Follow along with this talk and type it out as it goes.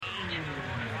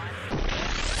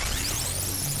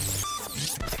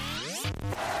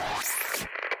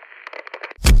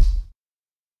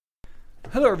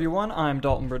Hello everyone, I'm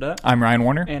Dalton Burdett. I'm Ryan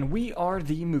Warner. And we are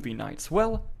the Movie Knights.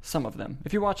 Well, some of them.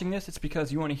 If you're watching this, it's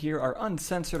because you want to hear our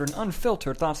uncensored and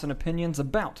unfiltered thoughts and opinions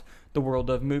about the world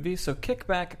of movies. So kick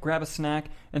back, grab a snack,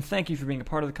 and thank you for being a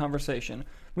part of the conversation.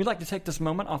 We'd like to take this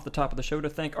moment off the top of the show to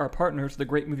thank our partners, the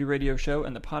Great Movie Radio Show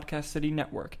and the Podcast City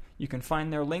Network. You can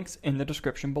find their links in the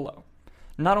description below.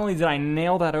 Not only did I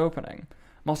nail that opening,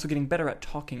 I'm also getting better at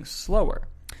talking slower.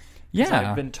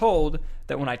 Yeah. I've been told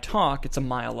that when I talk, it's a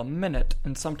mile a minute,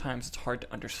 and sometimes it's hard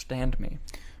to understand me.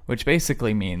 Which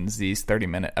basically means these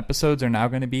 30-minute episodes are now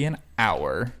going to be an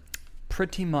hour.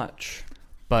 Pretty much.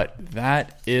 But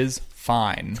that is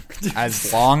fine,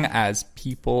 as long as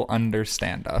people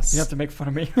understand us. You have to make fun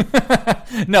of me.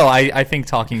 No, I think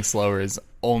talking slower is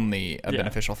only a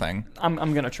beneficial thing. I'm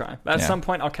going to try. At some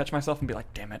point, I'll catch myself and be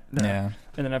like, damn it. No. Yeah.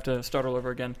 And then have to start all over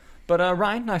again. But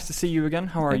Ryan, nice to see you again.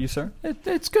 How are you, sir?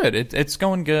 It's good. It's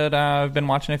going good. I've been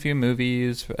watching a few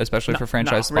movies, especially for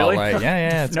Franchise Spotlight. Really?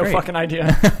 Yeah, it's no great. fucking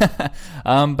idea.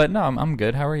 But no, I'm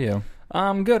good. How are you?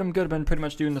 I'm good. I've been pretty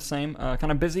much doing the same.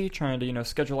 Kind of busy trying to,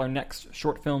 schedule our next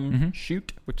short film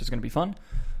shoot, which is going to be fun.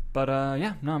 But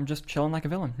I'm just chilling like a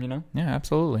villain, Yeah,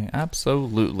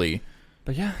 absolutely.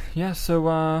 But yeah. So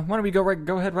why don't we go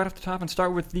ahead right off the top and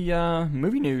start with the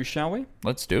movie news, shall we?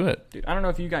 Let's do it. Dude, I don't know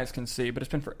if you guys can see, but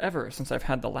it's been forever since I've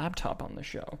had the laptop on the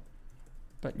show.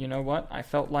 But you know what? I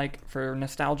felt like for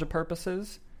nostalgia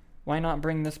purposes, why not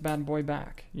bring this bad boy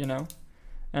back,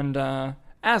 And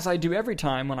as I do every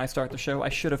time when I start the show, I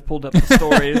should have pulled up the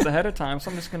stories ahead of time,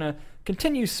 so I'm just going to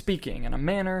continue speaking in a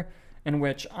manner in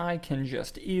which I can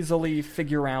just easily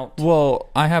figure out. Well,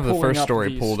 I have the first up story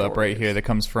these pulled up right here that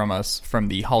comes from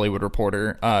The Hollywood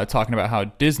Reporter, talking about how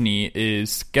Disney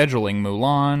is scheduling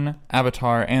Mulan,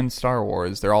 Avatar, and Star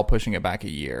Wars. They're all pushing it back a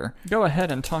year. Go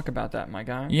ahead and talk about that, my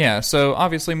guy. Yeah, so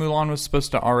obviously Mulan was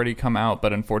supposed to already come out,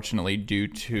 but unfortunately due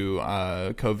to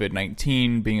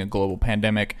COVID-19 being a global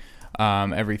pandemic,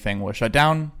 everything was shut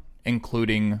down,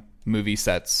 including movie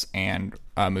sets and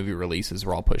movie releases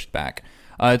were all pushed back.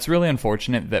 It's really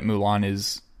unfortunate that Mulan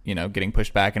is, getting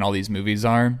pushed back and all these movies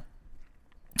are,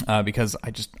 because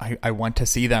I want to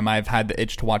see them. I've had the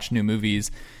itch to watch new movies,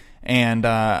 and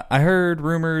I heard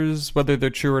rumors, whether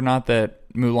they're true or not,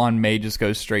 that Mulan may just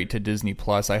go straight to Disney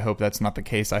Plus. I hope that's not the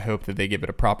case. I hope that they give it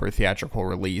a proper theatrical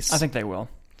release. I think they will,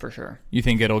 for sure. You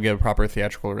think it'll get a proper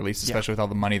theatrical release, especially with all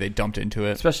the money they dumped into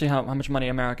it? Especially how much money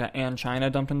America and China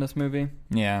dumped in this movie?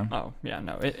 Yeah. Oh, yeah,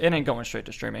 no. It ain't going straight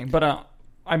to streaming. But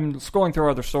I'm scrolling through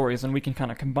other stories, and we can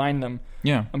kind of combine them.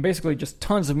 Yeah. And basically, just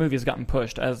tons of movies gotten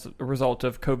pushed as a result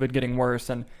of COVID getting worse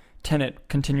and Tenet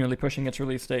continually pushing its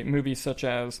release date. Movies such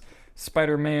as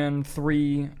Spider-Man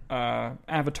 3,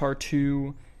 Avatar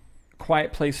 2,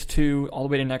 Quiet Place 2 all the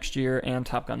way to next year, and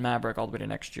Top Gun Maverick all the way to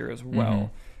next year as well.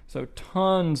 Mm-hmm. So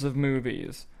tons of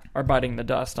movies are biting the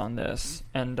dust on this,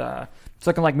 and it's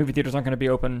looking like movie theaters aren't going to be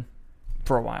open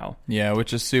for a while. Yeah,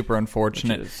 which is super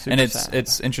unfortunate. And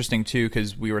it's interesting too,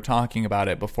 because we were talking about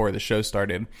it before the show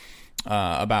started,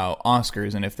 about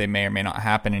Oscars and if they may or may not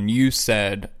happen. And you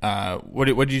said, what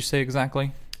did you say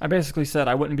exactly? I basically said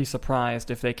I wouldn't be surprised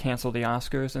if they cancel the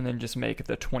Oscars and then just make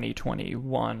the 2020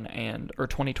 and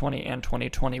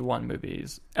 2021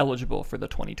 movies eligible for the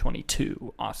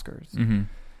 2022 Oscars. Mm-hmm.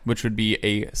 Which would be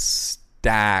a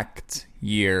stacked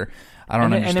year. I don't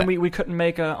understand. And then we couldn't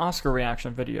make an Oscar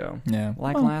reaction video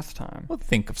last time. We'll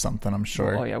think of something, I'm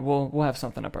sure. Oh, yeah, we'll have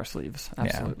something up our sleeves.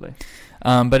 Absolutely.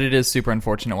 Yeah. But it is super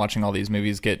unfortunate watching all these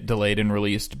movies get delayed and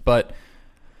released. But,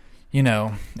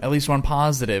 at least one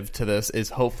positive to this is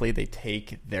hopefully they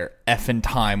take their effing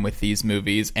time with these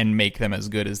movies and make them as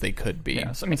good as they could be.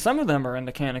 Yeah, so, some of them are in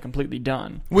the can and completely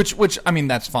done. Which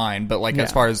that's fine. But,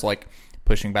 as far as,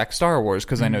 pushing back Star Wars,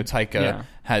 because I know Taika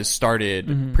has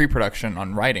started pre-production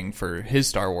on writing for his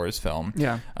Star Wars film.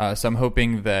 Yeah. So I'm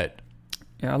hoping that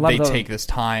they take this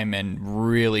time and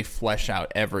really flesh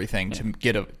out everything to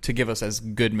give us as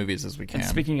good movies as we can. And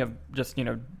speaking of just,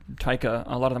 Taika,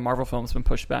 a lot of the Marvel films have been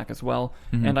pushed back as well.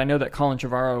 Mm-hmm. And I know that Colin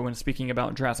Trevorrow, when speaking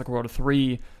about Jurassic World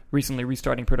 3 recently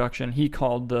restarting production, he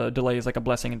called the delays like a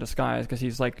blessing in disguise, because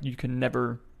he's like, you can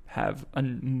never have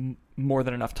more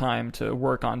than enough time to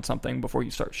work on something before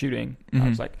you start shooting. Mm-hmm. I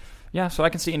was like, so I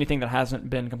can see anything that hasn't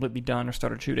been completely done or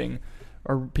started shooting,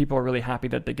 or people are really happy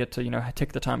that they get to,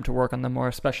 take the time to work on them more,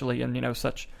 especially in,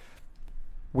 such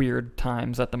weird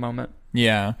times at the moment.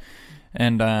 Yeah.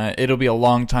 And it'll be a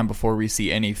long time before we see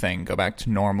anything go back to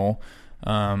normal,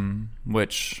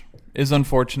 which is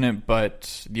unfortunate,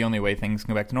 but the only way things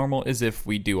can go back to normal is if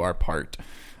we do our part.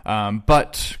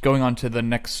 But going on to the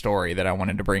next story that I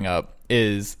wanted to bring up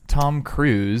is Tom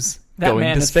Cruise going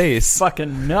man to is space.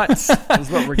 Fucking nuts is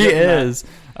what we're He getting at. is.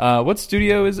 What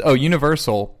studio is? Oh,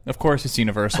 Universal. Of course, it's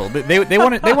Universal. They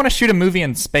want to shoot a movie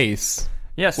in space.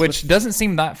 Yes, which doesn't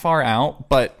seem that far out,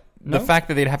 but No? the fact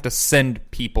that they'd have to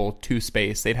send people to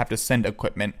space, they'd have to send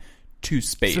equipment to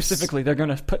space. Specifically, they're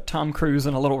going to put Tom Cruise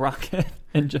in a little rocket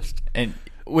and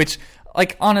which,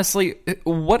 like, honestly,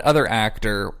 what other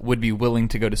actor would be willing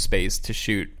to go to space to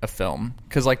shoot a film?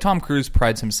 Because, like, Tom Cruise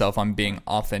prides himself on being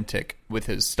authentic with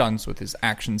his stunts, with his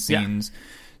action scenes. Yeah.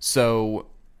 So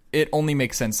it only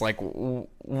makes sense. Like,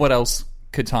 what else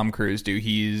could Tom Cruise do?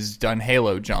 He's done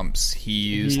Halo jumps.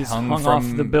 He's hung off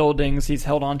the buildings. He's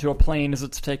held onto a plane as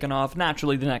it's taken off.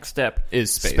 Naturally, the next step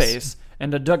is space.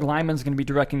 And Doug Liman's going to be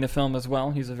directing the film as well.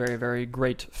 He's a very, very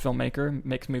great filmmaker.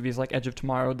 Makes movies like Edge of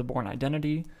Tomorrow, The Bourne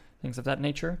Identity, things of that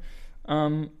nature.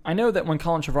 I know that when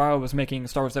Colin Trevorrow was making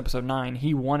Star Wars Episode 9,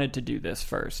 he wanted to do this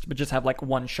first, but just have like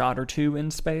one shot or two in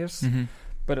space. Mm-hmm.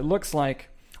 But it looks like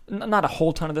not a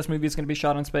whole ton of this movie is going to be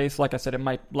shot in space. Like I said, it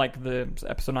might, like the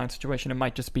Episode 9 situation, it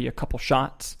might just be a couple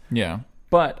shots. Yeah.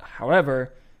 But,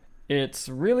 however, it's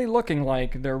really looking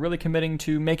like they're really committing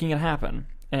to making it happen.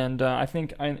 And I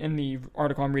think in the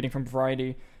article I'm reading from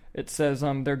Variety, it says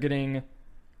they're getting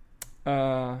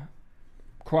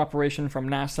cooperation from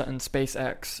NASA and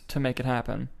SpaceX to make it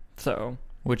happen. So,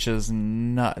 which is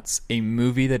nuts. A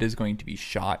movie that is going to be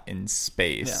shot in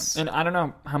space. Yeah. And I don't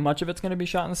know how much of it's going to be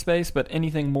shot in space, but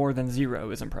anything more than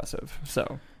 0 is impressive.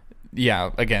 So, yeah,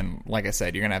 again, like I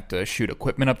said, you're going to have to shoot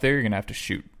equipment up there. You're going to have to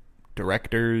shoot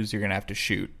directors. You're going to have to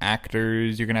shoot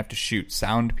actors. You're going to have to shoot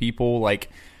sound people. Like,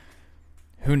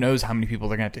 who knows how many people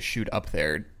they're going to have to shoot up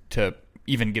there to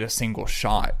even get a single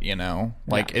shot, you know?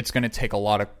 Like, it's going to take a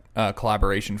lot of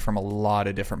collaboration from a lot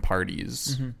of different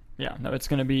parties. Mm-hmm. Yeah, no, it's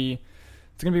going to be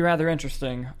rather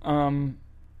interesting. Go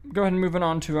ahead and moving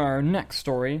on to our next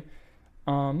story.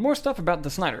 More stuff about the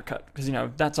Snyder Cut, because, you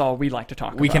know, that's all we like to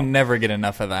talk about. We can never get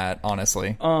enough of that,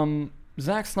 honestly.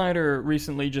 Zack Snyder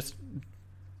recently just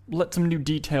let some new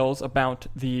details about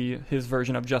his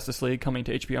version of Justice League coming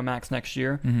to HBO Max next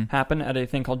year happen at a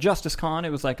thing called JusticeCon. It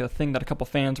was like a thing that a couple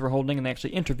fans were holding, and they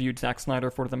actually interviewed Zack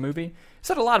Snyder for the movie.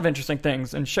 Said a lot of interesting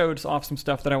things and showed off some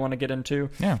stuff that I want to get into.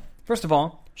 Yeah. First of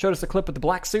all, showed us a clip with the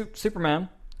black suit Superman,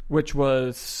 which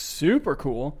was super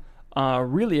cool.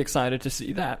 Really excited to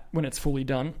see that when it's fully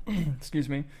done. Excuse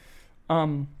me.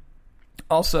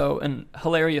 Also, in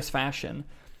hilarious fashion,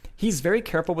 he's very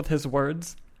careful with his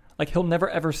words. Like, he'll never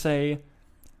ever say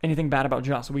anything bad about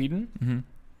Joss Whedon,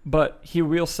 but he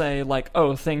will say, like,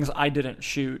 oh, things I didn't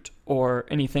shoot, or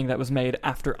anything that was made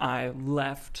after I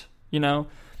left, you know?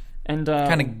 And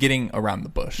kind of getting around the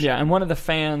bush. Yeah, and one of the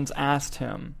fans asked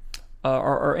him,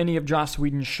 are any of Joss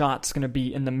Whedon's shots going to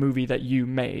be in the movie that you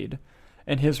made?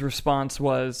 And his response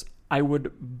was, I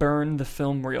would burn the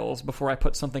film reels before I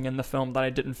put something in the film that I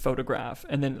didn't photograph.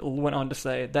 And then went on to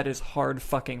say, that is hard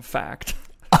fucking fact.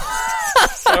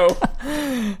 So,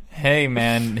 hey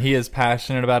man, he is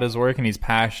passionate about his work and he's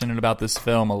passionate about this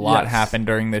film. A lot happened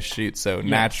during this shoot, so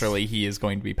naturally he is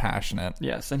going to be passionate.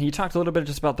 Yes, and he talked a little bit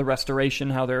just about the restoration,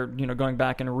 how they're going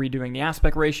back and redoing the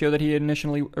aspect ratio that he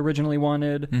originally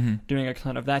wanted, doing a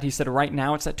ton of that. He said right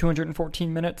now it's at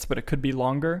 214 minutes, but it could be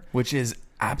longer, which is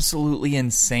absolutely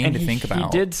insane to think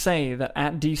about. He did say that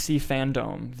at DC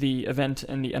Fandom, the event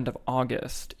in the end of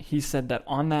August, he said that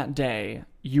on that day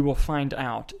you will find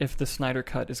out if the Snyder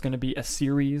Cut is going to be a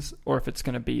series or if it's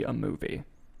going to be a movie.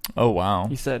 Oh, wow.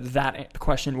 He said that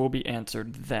question will be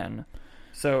answered then.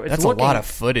 So that's a lot of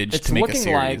footage to make a series. It's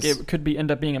looking like it could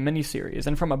end up being a miniseries.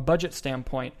 And from a budget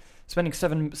standpoint, spending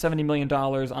 $70 million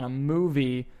on a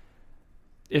movie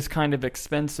is kind of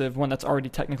expensive, one that's already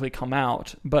technically come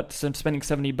out. But since spending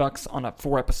 $70 on a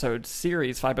 5-episode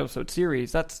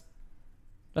series, that's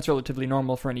relatively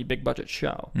normal for any big budget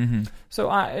show. So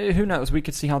who knows? We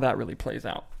could see how that really plays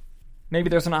out. Maybe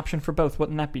there's an option for both.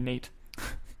 Wouldn't that be neat?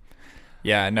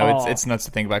 Yeah, no, it's nuts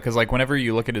to think about, because like whenever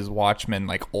you look at his Watchmen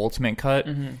like Ultimate Cut,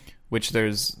 which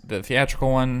there's the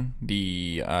theatrical one,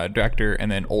 the director,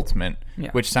 and then Ultimate,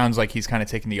 which sounds like he's kind of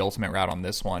taking the Ultimate route on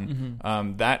this one.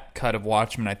 That cut of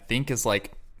Watchmen, I think, is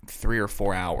like 3 or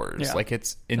 4 hours. Yeah. Like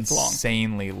it's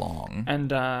insanely long.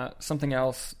 And something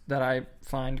else that I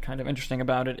find kind of interesting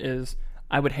about it is,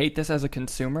 I would hate this as a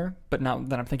consumer, but now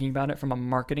that I'm thinking about it from a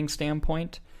marketing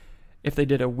standpoint, if they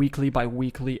did a weekly by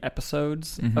weekly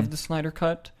episodes of the Snyder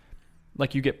Cut,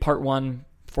 like you get part 1,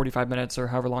 45 minutes or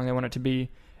however long they want it to be,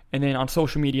 and then on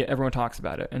social media everyone talks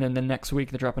about it, and then the next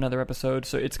week they drop another episode,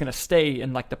 so it's going to stay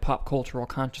in like the pop cultural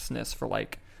consciousness for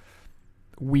like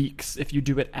weeks if you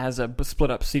do it as a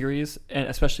split up series, and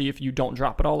especially if you don't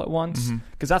drop it all at once,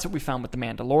 because that's what we found with The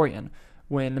Mandalorian.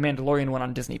 When The Mandalorian went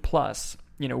on Disney Plus,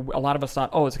 you know, a lot of us thought,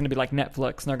 oh, it's going to be like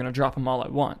Netflix and they're going to drop them all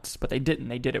at once. But they didn't.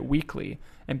 They did it weekly.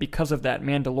 And because of that,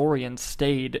 Mandalorian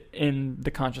stayed in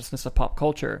the consciousness of pop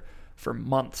culture for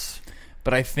months.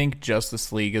 But I think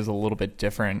Justice League is a little bit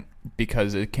different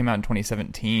because it came out in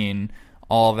 2017.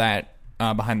 All that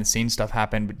behind-the-scenes stuff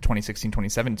happened in 2016,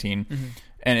 2017. Mm-hmm.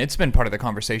 And it's been part of the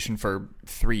conversation for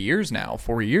 3 years now,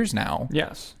 4 years now.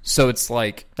 Yes. So it's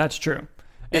like... That's true.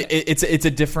 It's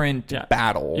a different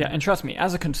battle. Yeah, and trust me,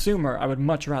 as a consumer, I would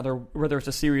much rather, whether it's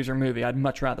a series or movie, I'd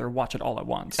much rather watch it all at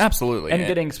once. Absolutely. And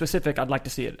getting specific, I'd like to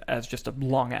see it as just a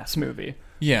long-ass movie.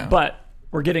 Yeah. But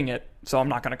we're getting it, so I'm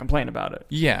not going to complain about it.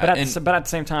 Yeah. But at the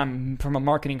same time, from a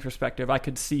marketing perspective, I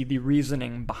could see the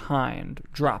reasoning behind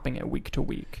dropping it week to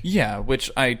week. Yeah,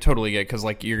 which I totally get, because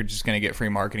like you're just going to get free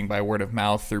marketing by word of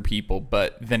mouth through people.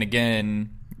 But then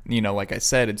again, you know, like I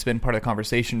said, it's been part of the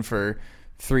conversation for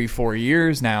 3-4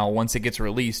 years now. Once it gets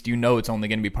released, you know it's only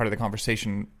going to be part of the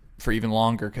conversation for even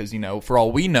longer, because, you know, for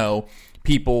all we know,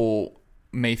 people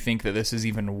may think that this is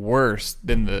even worse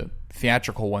than the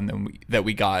theatrical one that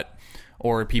we got,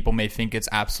 or people may think it's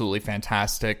absolutely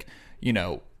fantastic, you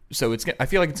know. So I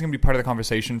feel like it's going to be part of the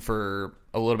conversation for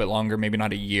a little bit longer, maybe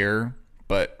not a year,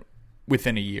 but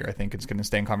within a year I think it's going to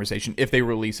stay in conversation if they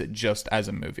release it just as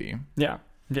a movie. Yeah.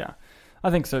 I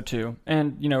think so too.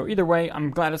 And, you know, either way, I'm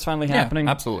glad it's finally happening.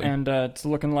 Yeah, absolutely. And it's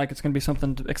looking like it's going to be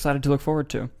something excited to look forward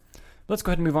to. Let's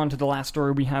go ahead and move on to the last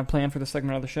story we have planned for this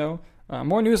segment of the show.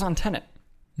 More news on Tenet.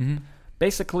 Mm-hmm.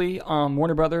 Basically,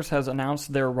 Warner Brothers has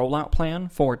announced their rollout plan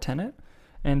for Tenet.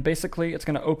 And basically, it's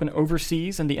going to open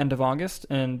overseas in the end of August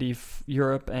in the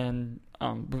Europe and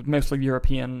mostly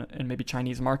European and maybe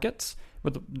Chinese markets,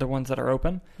 with the ones that are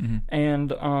open. Mm-hmm.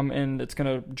 And it's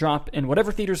going to drop in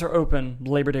whatever theaters are open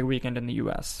Labor Day weekend in the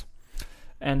U.S.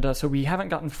 And so we haven't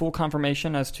gotten full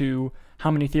confirmation as to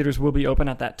how many theaters will be open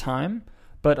at that time,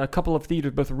 but a couple of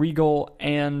theaters, both Regal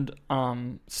and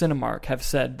Cinemark, have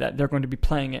said that they're going to be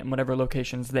playing it in whatever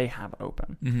locations they have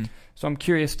open. Mm-hmm. So I'm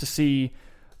curious to see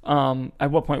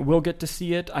at what point we'll get to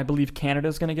see it. I believe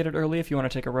Canada's going to get it early if you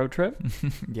want to take a road trip.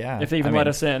 Yeah. If they even let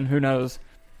us in, who knows?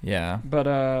 Yeah.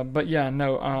 But yeah,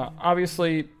 no,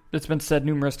 obviously it's been said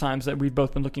numerous times that we've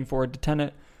both been looking forward to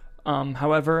Tenet.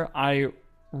 However, I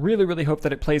really, really hope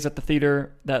that it plays at the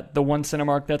theater, that the one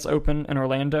Cinemark that's open in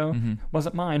Orlando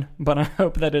wasn't mine, but I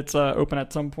hope that it's open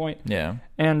at some point. Yeah.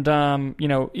 And, you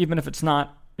know, even if it's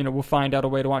not, you know, we'll find out a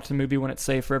way to watch the movie when it's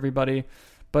safe for everybody.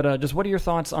 But just what are your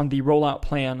thoughts on the rollout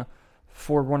plan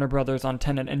for Warner Brothers on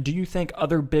Tenet? And do you think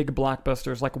other big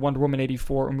blockbusters like Wonder Woman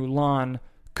 84 or Mulan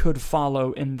could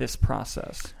follow in this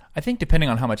process? I think depending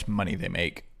on how much money they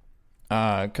make.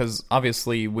 Because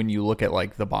obviously when you look at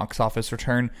like the box office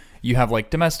return, you have like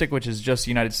domestic, which is just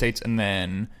the United States, and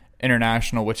then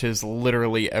international, which is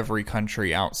literally every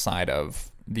country outside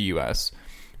of the U.S.,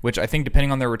 which I think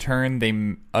depending on their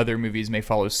return, other movies may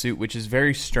follow suit, which is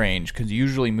very strange because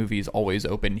usually movies always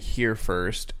open here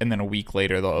first, and then a week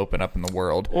later they'll open up in the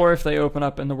world. Or if they open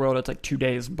up in the world, it's like 2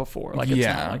 days before. Like it's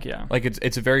not like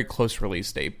it's a very close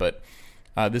release date, but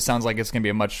this sounds like it's going to be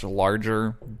a much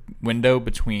larger window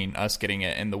between us getting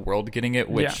it and the world getting it,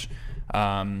 which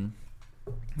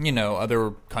you know,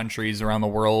 other countries around the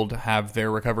world have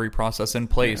their recovery process in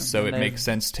place, so it makes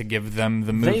sense to give them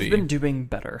the movie. They've been doing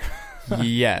better.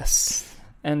 Yes.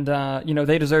 And, you know,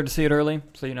 they deserve to see it early,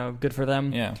 so, you know, good for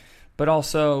them. Yeah. But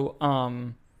also,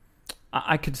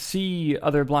 I could see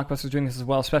other blockbusters doing this as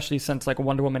well, especially since, like,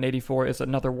 Wonder Woman 84 is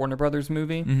another Warner Brothers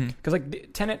movie. Because,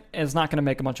 like, Tenet is not going to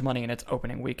make a bunch of money in its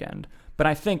opening weekend. But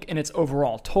I think in its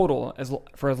overall total,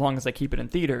 for as long as they keep it in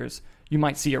theaters, you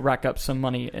might see it rack up some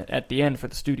money at the end for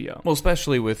the studio. Well,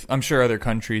 especially with, I'm sure other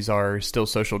countries are still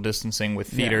social distancing with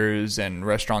theaters and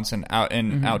restaurants and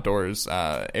outdoors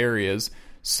areas.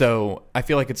 So I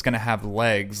feel like it's going to have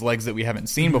legs that we haven't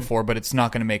seen before, but it's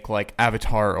not going to make like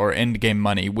Avatar or Endgame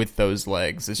money with those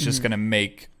legs. It's just going to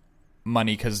make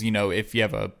money because, you know, if you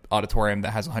have a auditorium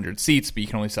that has 100 seats, but you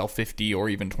can only sell 50 or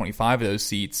even 25 of those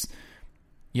seats,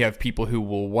 you have people who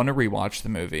will want to rewatch the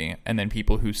movie, and then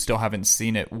people who still haven't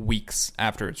seen it weeks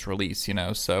after its release, you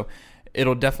know. So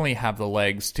it'll definitely have the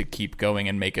legs to keep going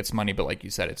and make its money, but like you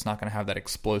said, it's not going to have that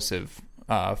explosive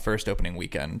first opening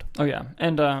weekend. Oh, yeah.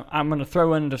 And I'm going to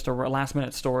throw in just a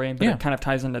last-minute story, but it kind of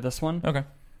ties into this one. Okay.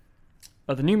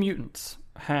 The New Mutants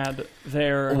had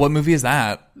their... What movie is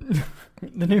that?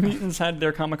 The New Mutants had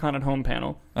their Comic-Con at Home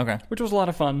panel. Okay. Which was a lot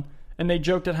of fun. And they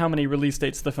joked at how many release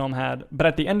dates the film had. But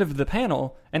at the end of the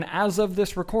panel, and as of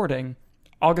this recording,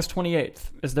 August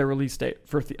 28th is their release date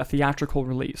for a theatrical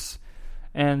release.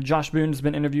 And Josh Boone has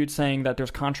been interviewed saying that there's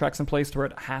contracts in place where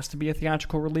it has to be a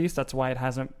theatrical release. That's why it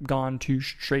hasn't gone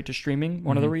straight to streaming,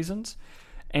 one of the reasons.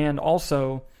 And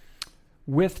also,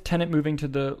 with Tenet moving to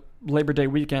the Labor Day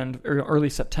weekend or early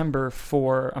September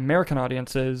for American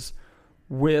audiences,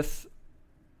 with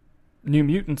New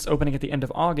Mutants opening at the end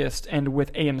of August, and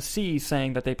with AMC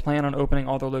saying that they plan on opening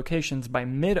all their locations by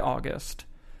mid-August,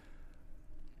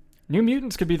 New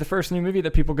Mutants could be the first new movie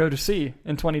that people go to see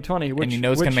in 2020. And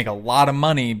it's going to make a lot of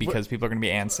money because people are going to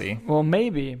be antsy. Well,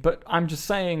 maybe, but I'm just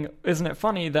saying, isn't it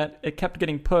funny that it kept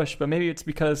getting pushed, but maybe it's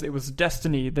because it was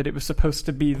destiny that it was supposed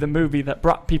to be the movie that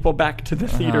brought people back to the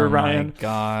theater, Ryan. Oh, my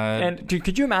God. And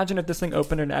could you imagine if this thing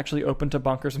opened and actually opened to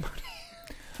bonkers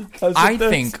money? I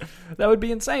think that would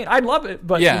be insane. I'd love it,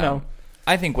 but,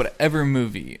 I think whatever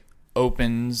movie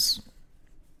opens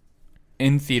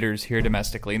in theaters here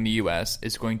domestically in the U.S.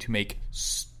 is going to make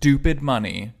stupid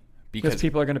money because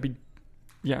people are going to be,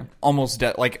 almost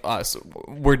like us.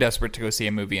 We're desperate to go see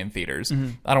a movie in theaters.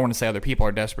 Mm-hmm. I don't want to say other people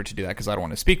are desperate to do that because I don't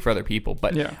want to speak for other people,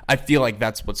 but I feel like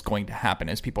that's what's going to happen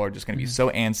is people are just going to be so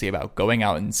antsy about going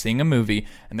out and seeing a movie,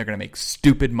 and they're going to make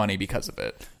stupid money because of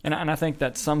it. And I think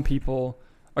that some people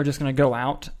are just going to go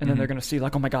out, and then they're going to see,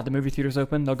 like, oh my God, the movie theater's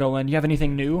open. They'll go in, you have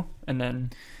anything new? And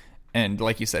then... And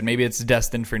like you said, maybe it's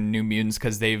destined for New Mutants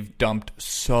because they've dumped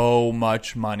so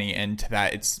much money into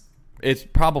that. It's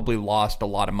probably lost a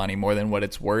lot of money, more than what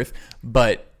it's worth.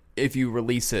 But if you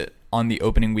release it on the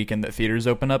opening weekend that theaters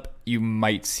open up, you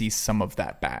might see some of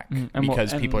that back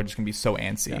because people are just going to be so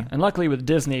antsy. Yeah. And luckily with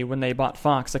Disney, when they bought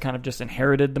Fox, they kind of just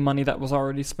inherited the money that was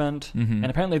already spent. And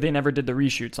apparently they never did the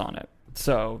reshoots on it.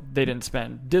 So they didn't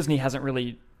spend... Disney hasn't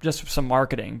really... Just some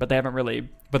marketing, but they haven't really...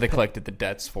 But they collected the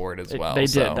debts for it as well. They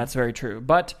did. That's very true.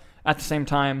 But at the same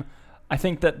time, I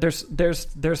think that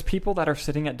there's people that are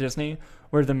sitting at Disney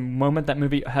where the moment that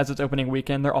movie has its opening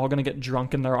weekend, they're all going to get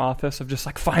drunk in their office of just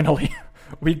like, finally,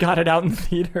 we got it out in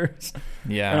theaters.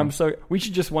 Yeah. And we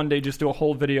should just one day just do a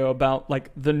whole video about like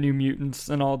the New Mutants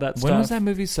and all that stuff. When was that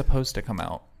movie supposed to come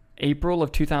out? April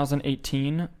of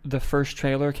 2018. The first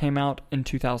trailer came out in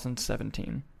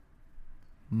 2017.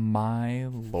 My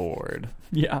Lord.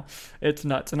 Yeah, it's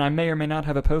nuts. And I may or may not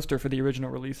have a poster for the original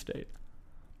release date.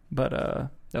 But that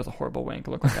was a horrible wink.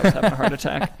 It looked like I was having a heart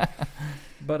attack.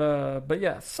 But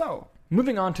yeah, so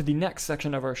moving on to the next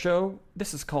section of our show.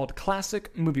 This is called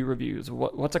Classic Movie Reviews.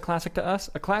 What's a classic to us?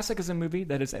 A classic is a movie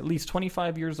that is at least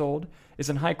 25 years old, is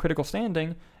in high critical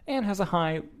standing, and has a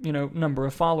high, number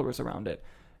of followers around it.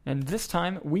 And this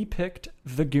time we picked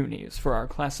The Goonies for our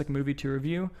classic movie to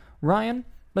review. Ryan,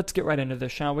 let's get right into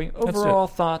this, shall we? Overall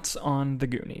thoughts on The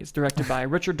Goonies, directed by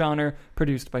Richard Donner,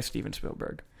 produced by Steven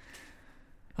Spielberg.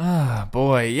 Ah,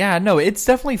 boy. Yeah, no, it's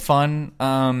definitely fun.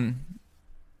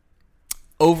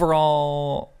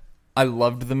 Overall, I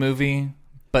loved the movie,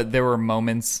 but there were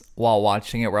moments while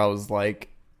watching it where I was like,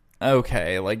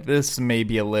 okay, like this may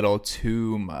be a little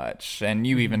too much. And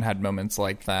you even had moments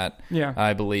like that,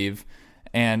 I believe.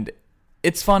 And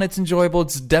it's fun, it's enjoyable,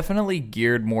 it's definitely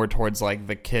geared more towards like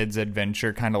the kids'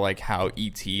 adventure, kind of like how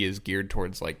E.T. is geared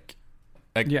towards like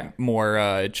a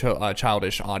more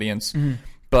childish audience.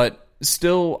 But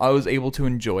still, I was able to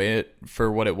enjoy it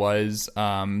for what it was.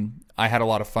 I had a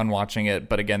lot of fun watching it,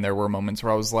 but again, there were moments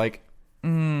where I was like,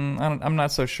 I'm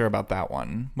not so sure about that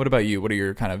one. What about you? What are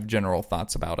your kind of general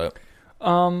thoughts about it?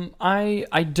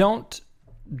 I don't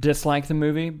dislike the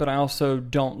movie, but I also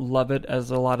don't love it as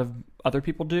a lot of other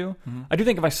people do. I do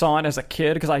think if I saw it as a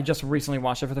kid, because I just recently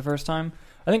watched it for the first time,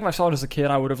 I think if I saw it as a kid,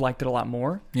 I would have liked it a lot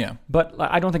more. Yeah. But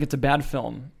I don't think it's a bad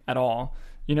film at all.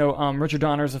 Richard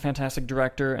Donner is a fantastic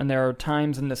director, and there are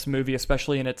times in this movie,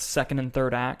 especially in its second and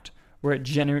third act, where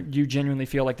you genuinely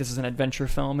feel like this is an adventure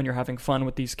film and you're having fun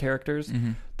with these characters.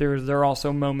 There are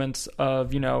also moments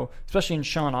of, especially in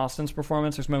Sean Astin's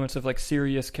performance, there's moments of like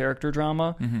serious character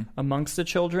drama amongst the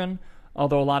children,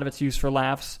 although a lot of it's used for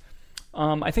laughs.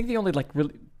 I think the only like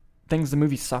really things the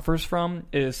movie suffers from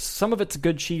is some of it's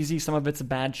good cheesy, some of it's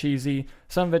bad cheesy,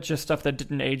 some of it's just stuff that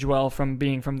didn't age well from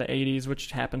being from the 80s,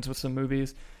 which happens with some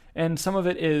movies, and some of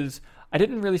it is I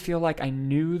didn't really feel like I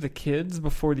knew the kids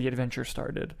before the adventure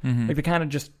started. Like they kind of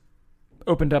just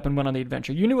opened up and went on the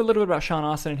adventure. You knew a little bit about Sean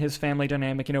Astin and his family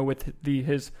dynamic, with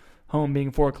his home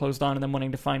being foreclosed on and them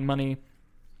wanting to find money.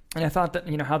 And I thought that,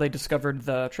 how they discovered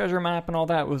the treasure map and all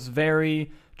that was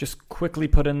very just quickly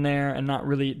put in there and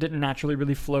didn't naturally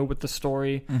really flow with the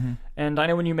story. And I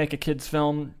know when you make a kid's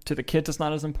film, to the kids it's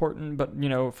not as important, but,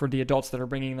 for the adults that are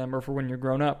bringing them or for when you're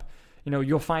grown up,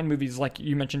 you'll find movies like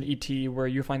you mentioned E.T. where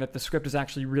you find that the script is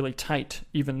actually really tight,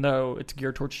 even though it's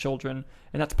geared towards children.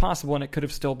 And that's possible, and it could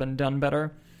have still been done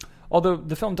better. Although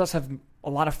the film does have a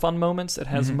lot of fun moments. It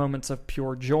has moments of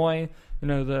pure joy.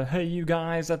 The, hey, you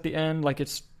guys, at the end, like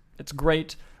it's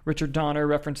great. Richard Donner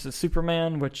references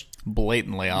Superman, which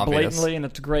blatantly obvious. And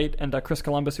it's great. And Chris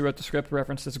Columbus, who wrote the script,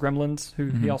 references Gremlins, who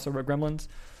he also wrote Gremlins.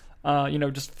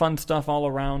 Just fun stuff all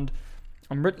around.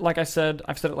 Like I said,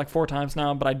 I've said it like 4 times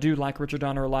now, but I do like Richard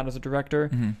Donner a lot as a director.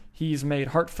 Mm-hmm. He's made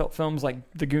heartfelt films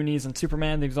like The Goonies and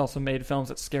Superman. He's also made films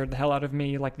that scared the hell out of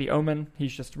me, like The Omen.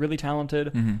 He's just really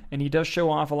talented, and he does show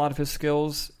off a lot of his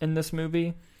skills in this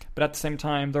movie. But at the same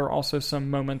time, there are also some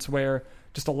moments where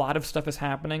just a lot of stuff is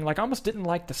happening. Like, I almost didn't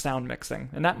like the sound mixing,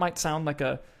 and that might sound like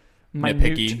a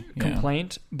minute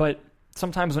complaint, but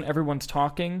sometimes when everyone's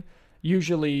talking...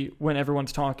 Usually when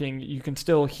everyone's talking, you can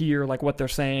still hear like what they're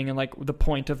saying and like the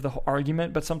point of the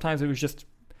argument, but sometimes it was just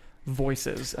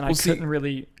voices, and I couldn't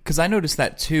really... Because I noticed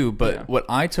that too, but what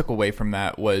I took away from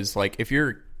that was like, if you're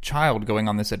a child going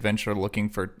on this adventure looking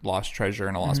for lost treasure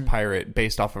and a lost pirate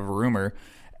based off of a rumor,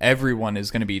 everyone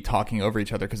is going to be talking over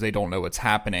each other because they don't know what's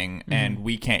happening, and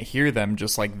we can't hear them,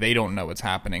 just like they don't know what's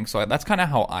happening. So that's kind of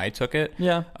how I took it.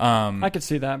 Yeah, I could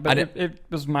see that, but it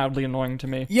was mildly annoying to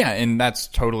me. Yeah, and that's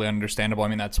totally understandable. I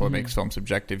mean, that's what makes film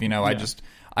subjective.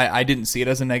 I didn't see it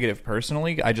as a negative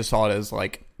personally. I just saw it as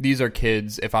like, these are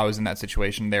kids. If I was in that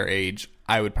situation, their age,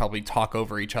 I would probably talk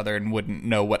over each other and wouldn't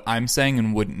know what I'm saying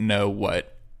and wouldn't know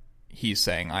what he's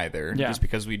saying either. Yeah. Just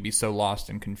because we'd be so lost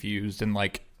and confused and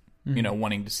like,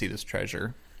 wanting to see this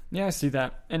treasure. Yeah, I see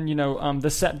that. And,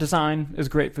 the set design is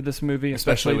great for this movie.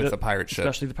 Especially with the pirate ship.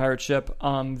 Especially the pirate ship.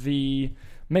 The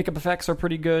makeup effects are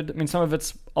pretty good. I mean, some of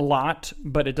it's a lot,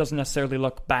 but it doesn't necessarily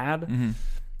look bad.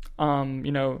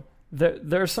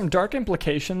 There's some dark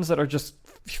implications that are just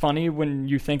funny when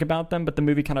you think about them, but the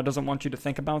movie kind of doesn't want you to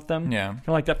think about them. Yeah. Kind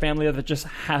of like that family that just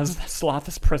has Sloth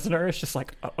as prisoner. It's just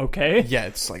like, okay. Yeah,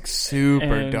 it's like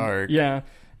super dark. Yeah.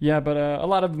 Yeah, but a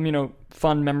lot of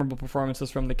fun, memorable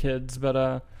performances from the kids.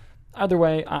 But either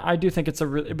way, I do think it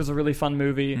was a really fun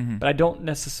movie. But I don't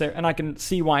necessarily, and I can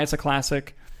see why it's a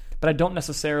classic, but I don't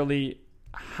necessarily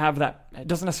have that. It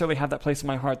doesn't necessarily have that place in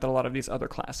my heart that a lot of these other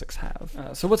classics have.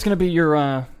 So what's going to be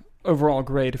your overall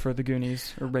grade for The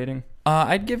Goonies, or rating?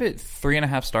 I'd give it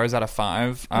 3.5 stars out of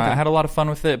 5. Okay. I had a lot of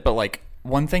fun with it, but like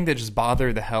one thing that just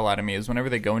bothered the hell out of me is whenever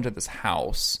they go into this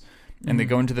house. And they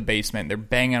go into the basement, they're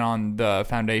banging on the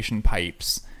foundation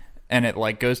pipes, and it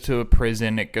like goes to a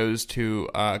prison, it goes to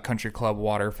a country club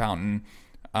water fountain,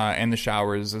 and the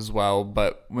showers as well.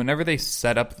 But whenever they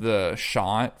set up the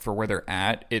shot for where they're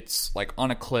at, it's like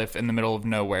on a cliff in the middle of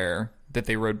nowhere that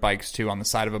they rode bikes to on the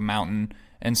side of a mountain,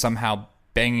 and somehow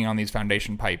banging on these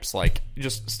foundation pipes, like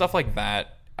just stuff like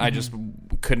that. I just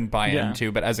couldn't buy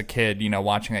into, but as a kid,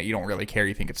 watching that, you don't really care.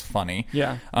 You think it's funny.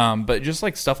 Yeah. But just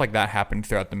like stuff like that happened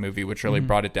throughout the movie, which really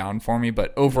brought it down for me.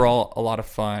 But overall, a lot of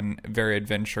fun, very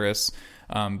adventurous.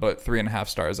 But 3.5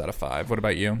 stars out of 5. What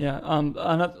about you? Yeah.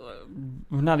 Now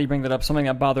that you bring that up, something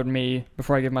that bothered me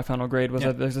before I give my final grade was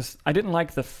that there's this. I didn't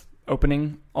like the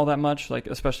opening all that much, like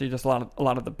especially just a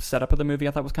lot of the setup of the movie.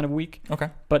 I thought was kind of weak. Okay.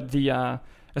 But the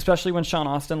especially when Sean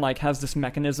Astin like has this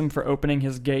mechanism for opening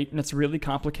his gate, and it's really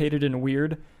complicated and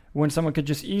weird when someone could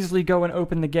just easily go and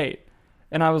open the gate.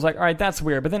 And I was like, all right, that's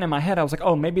weird. But then in my head, I was like,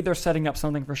 oh, maybe they're setting up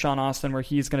something for Sean Astin where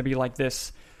he's going to be like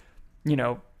this,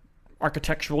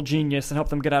 architectural genius and help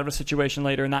them get out of a situation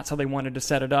later, and that's how they wanted to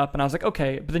set it up. And I was like,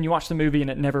 okay. But then you watch the movie and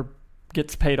it never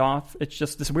gets paid off. It's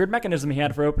just this weird mechanism he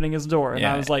had for opening his door. And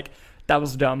I was like, that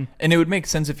was dumb. And it would make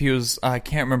sense if he was, I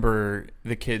can't remember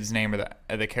the kid's name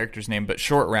or the character's name, but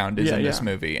Short Round is in this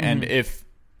movie. And if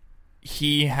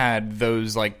he had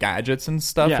those like gadgets and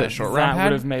stuff that Short Round had, that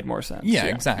would have made more sense. Yeah,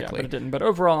 exactly. Yeah, but it didn't. But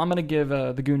overall, I'm going to give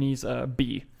The Goonies a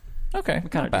B. Okay,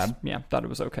 kind of bad. Thought it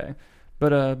was okay.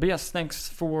 But yes, thanks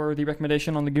for the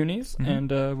recommendation on The Goonies,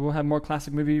 and we'll have more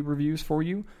classic movie reviews for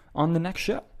you on the next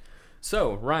show.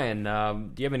 So, Ryan,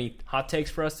 do you have any hot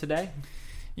takes for us today?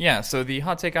 Yeah, so the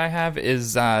hot take I have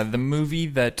is the movie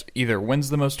that either wins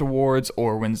the most awards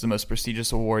or wins the most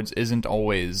prestigious awards isn't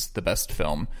always the best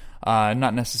film.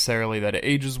 Not necessarily that it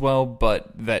ages well,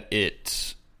 but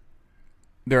that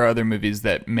there are other movies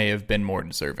that may have been more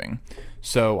deserving.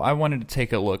 So I wanted to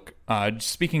take a look,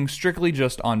 speaking strictly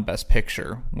just on Best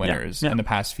Picture winners in the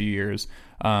past few years.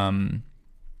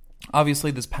 Obviously,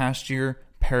 this past year,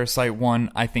 Parasite won.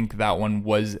 I think that one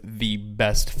was the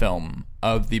best film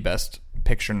of the Best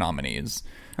Picture nominees.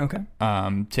 Okay.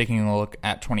 Taking a look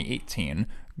at 2018,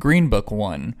 Green Book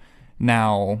won.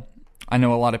 Now, I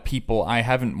know a lot of people, I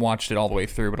haven't watched it all the way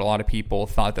through, but a lot of people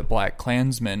thought that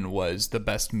BlacKkKlansman was the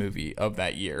best movie of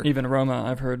that year. Even Roma,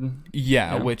 I've heard.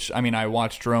 Yeah, which, I mean, I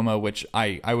watched Roma, which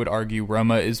I would argue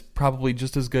Roma is probably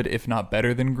just as good, if not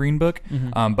better, than Green Book.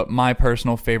 But my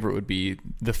personal favorite would be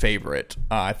The Favorite.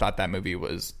 I thought that movie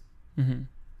was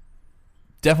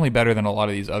definitely better than a lot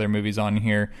of these other movies on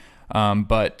here.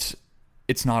 but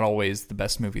it's not always the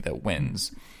best movie that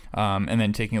wins. And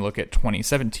then taking a look at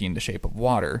 2017, The Shape of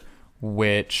Water,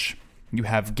 which you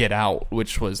have Get Out,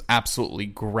 which was absolutely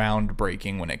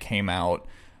groundbreaking when it came out.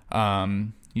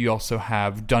 You also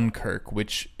have Dunkirk,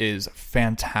 which is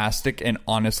fantastic and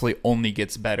honestly only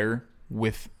gets better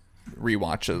with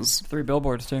rewatches. 3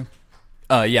 Billboards, too.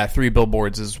 Yeah, 3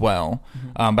 Billboards as well.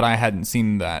 But I hadn't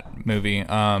seen that movie.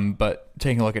 But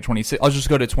taking a look at I'll just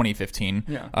go to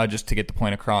 2015 just to get the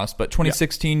point across. But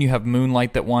 2016, you have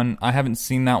Moonlight that won. I haven't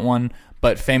seen that one,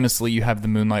 but famously you have the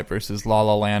Moonlight versus La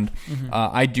La Land.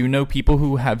 I do know people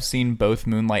who have seen both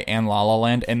Moonlight and La La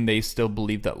Land, and they still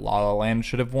believe that La La Land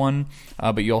should have won.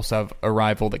 But you also have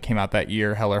Arrival that came out that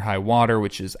year, Hell or High Water,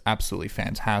 which is absolutely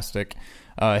fantastic.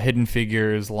 Hidden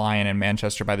Figures, Lion, and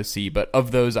Manchester by the Sea. But of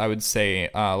those, I would say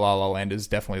La La Land is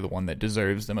definitely the one that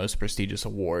deserves the most prestigious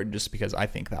award, just because I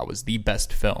think that was the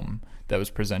best film that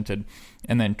was presented.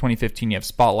 And then 2015, you have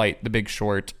Spotlight, The Big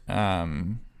Short, a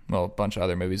bunch of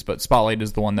other movies, but Spotlight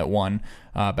is the one that won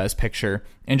Best Picture.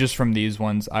 And just from these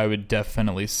ones, I would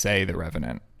definitely say The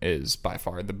Revenant is by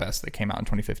far the best that came out in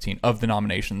 2015 of the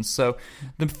nominations. So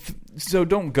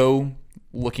don't go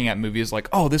looking at movies like,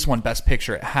 oh, this won Best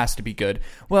Picture, it has to be good.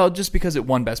 Well, just because it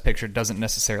won Best Picture doesn't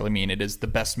necessarily mean it is the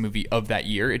best movie of that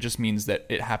year. It just means that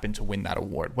it happened to win that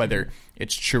award, whether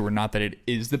it's true or not that it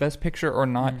is the best picture or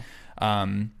not.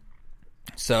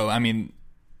 So, I mean,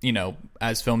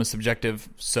 as film is subjective,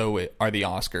 so are the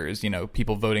Oscars.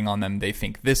 People voting on them, they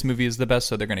think this movie is the best,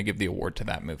 so they're going to give the award to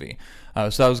that movie. So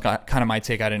that was kind of my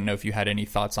take. I didn't know if you had any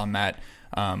thoughts on that.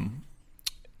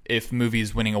 If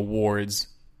movies winning awards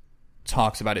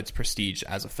talks about its prestige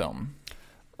as a film.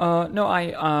 No,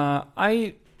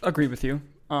 I agree with you.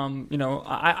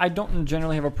 I don't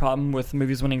generally have a problem with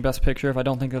movies winning Best Picture if I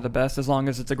don't think they're the best, as long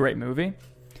as it's a great movie.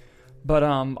 But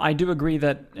I do agree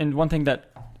that, and one thing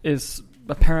that is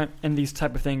apparent in these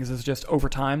type of things is just over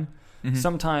time.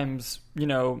 Sometimes,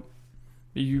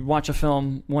 you watch a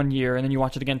film one year and then you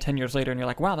watch it again 10 years later and you're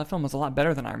like, wow, that film was a lot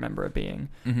better than I remember it being.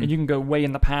 And you can go way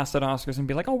in the past at Oscars and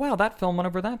be like, oh, wow, that film went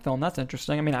over that film. That's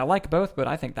interesting. I mean, I like both, but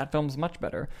I think that film's much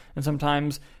better. And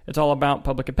sometimes it's all about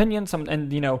public opinion.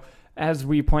 As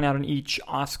we point out in each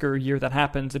Oscar year that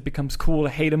happens, it becomes cool to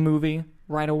hate a movie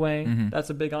right away. That's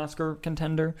a big Oscar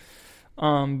contender.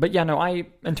 But yeah, no,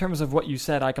 in terms of what you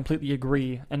said, I completely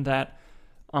agree. And that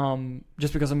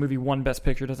just because a movie won Best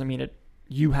Picture doesn't mean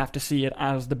you have to see it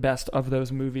as the best of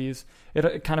those movies.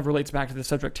 It kind of relates back to the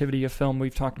subjectivity of film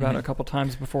we've talked about a couple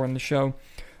times before in the show.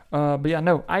 But yeah,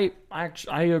 no, I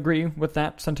agree with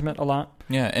that sentiment a lot.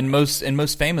 Yeah, and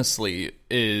most famously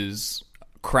is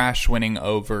Crash winning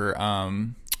over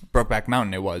Brokeback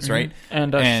Mountain. It was right,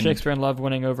 and Shakespeare in Love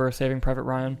winning over Saving Private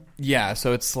Ryan. Yeah,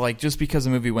 so it's like just because a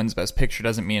movie wins Best Picture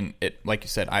doesn't mean it, like you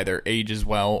said, either ages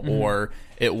well or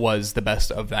it was the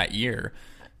best of that year.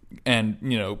 And,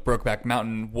 Brokeback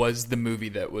Mountain was the movie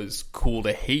that was cool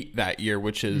to hate that year,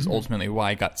 which is ultimately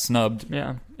why it got snubbed.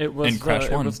 Yeah, it was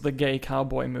the gay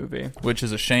cowboy movie. Which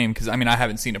is a shame, because, I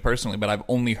haven't seen it personally, but I've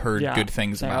only heard good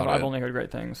things about it. I've only heard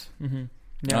great things.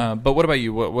 Yeah. But what about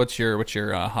you? What's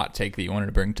your hot take that you wanted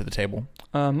to bring to the table?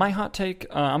 My hot take,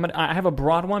 I have a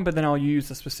broad one, but then I'll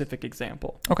use a specific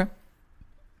example. Okay.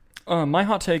 My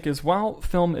hot take is, while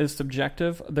film is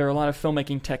subjective, there are a lot of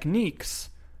filmmaking techniques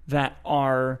that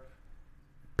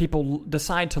people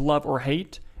decide to love or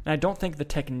hate, and I don't think the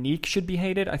technique should be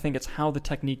hated. I think it's how the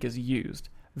technique is used.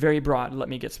 Very broad. Let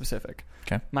me get specific.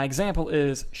 Okay. My example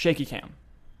is shaky cam.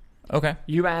 Okay.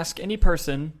 You ask any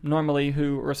person normally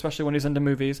or especially when he's into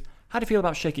movies, how do you feel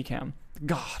about shaky cam?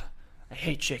 God, I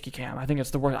hate shaky cam. I think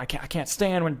it's the worst. I can't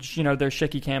stand when there's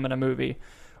shaky cam in a movie.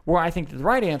 Where I think the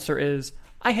right answer is,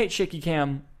 I hate shaky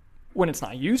cam when it's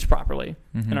not used properly.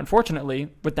 And unfortunately,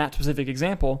 with that specific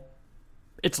example,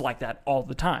 it's like that all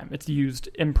the time. It's used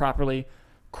improperly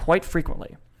quite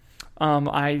frequently.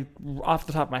 Off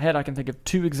the top of my head, I can think of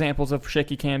 2 examples of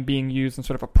shaky cam being used in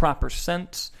sort of a proper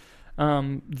sense.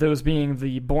 Those being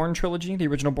the Bourne trilogy, the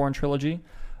original Bourne trilogy,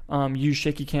 use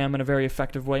shaky cam in a very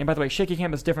effective way. And by the way, shaky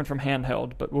cam is different from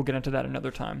handheld, but we'll get into that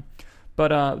another time. But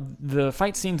the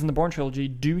fight scenes in the Bourne trilogy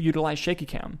do utilize shaky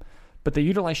cam. But they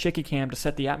utilize shaky cam to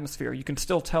set the atmosphere. You can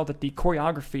still tell that the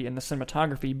choreography and the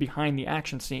cinematography behind the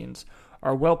action scenes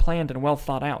are well planned and well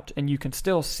thought out. And you can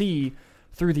still see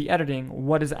through the editing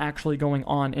what is actually going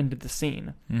on into the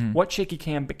scene. What shaky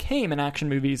cam became in action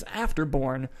movies after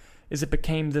Bourne is it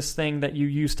became this thing that you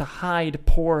used to hide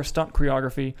poor stunt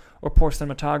choreography or poor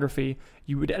cinematography.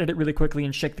 You would edit it really quickly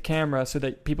and shake the camera so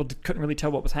that people couldn't really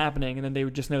tell what was happening, and then they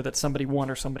would just know that somebody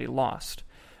won or somebody lost.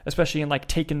 especially in like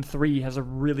Taken 3 has a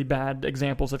really bad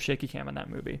examples of shaky cam in that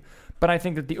movie. But I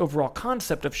think that the overall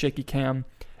concept of shaky cam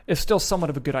is still somewhat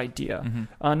of a good idea.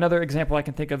 Another example I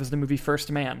can think of is the movie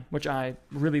First Man, which I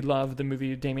really love, the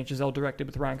movie Damien Chazelle directed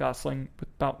with Ryan Gosling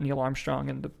about Neil Armstrong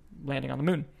and the landing on the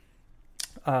moon.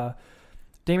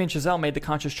 Damien Chazelle made the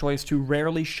conscious choice to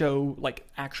rarely show like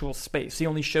actual space. He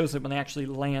only shows it when they actually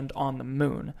land on the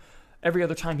moon. Every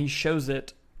other time he shows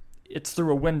it, it's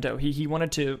through a window. He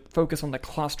wanted to focus on the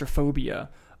claustrophobia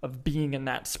of being in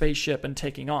that spaceship and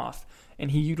taking off.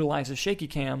 And he utilizes shaky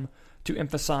cam to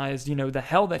emphasize, the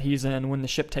hell that he's in when the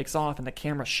ship takes off and the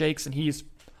camera shakes and he's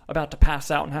about to pass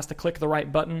out and has to click the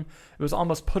right button. It was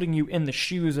almost putting you in the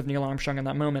shoes of Neil Armstrong in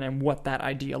that moment and what that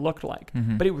idea looked like.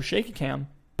 But it was shaky cam,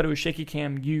 but it was shaky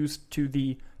cam used to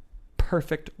the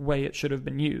perfect way it should have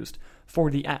been used for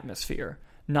the atmosphere,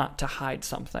 not to hide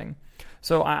something.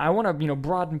 So I want to,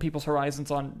 broaden people's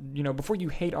horizons on, before you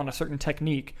hate on a certain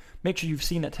technique, make sure you've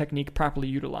seen that technique properly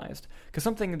utilized.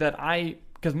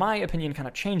 Because my opinion kind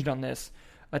of changed on this.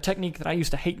 A technique that I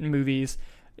used to hate in movies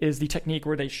is the technique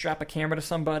where they strap a camera to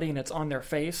somebody and it's on their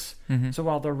face. So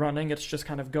while they're running, it's just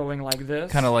kind of going like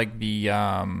this. Kind of like the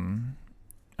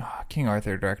King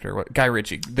Arthur director, Guy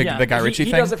Ritchie. The Guy Ritchie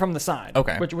thing? He does it from the side,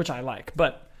 okay. which I like.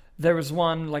 But there was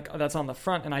one like that's on the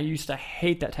front, and I used to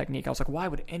hate that technique. I was like, why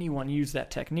would anyone use that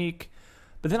technique?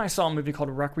 But then I saw a movie called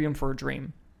Requiem for a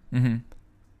Dream. And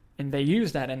they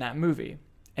used that in that movie.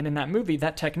 And in that movie,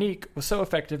 that technique was so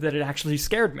effective that it actually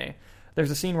scared me. There's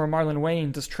a scene where Marlon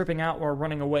Wayans is tripping out or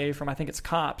running away from, I think it's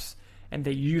cops, and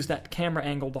they use that camera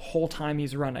angle the whole time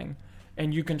he's running.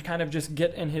 And you can kind of just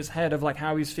get in his head of like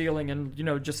how he's feeling and,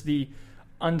 just the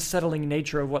unsettling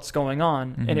nature of what's going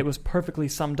on. And it was perfectly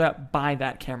summed up by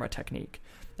that camera technique.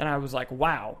 And I was like,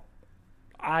 wow,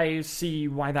 I see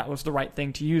why that was the right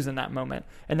thing to use in that moment.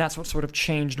 And that's what sort of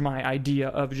changed my idea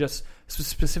of just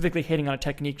specifically hating on a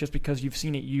technique just because you've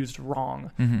seen it used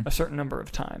wrong a certain number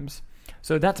of times.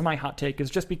 So that's my hot take, is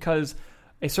just because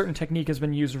a certain technique has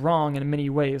been used wrong in many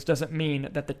ways doesn't mean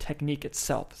that the technique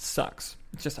itself sucks.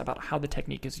 It's just about how the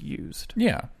technique is used.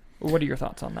 Yeah. What are your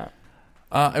thoughts on that?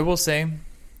 I will say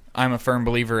I'm a firm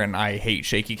believer and I hate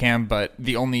shaky cam, but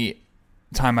the only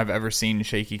time I've ever seen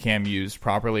shaky cam used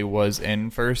properly was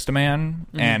in First Man,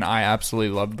 and I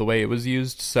absolutely loved the way it was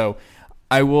used. So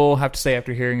I will have to say,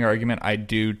 after hearing your argument, I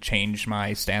do change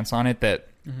my stance on it, that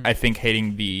I think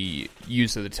hating the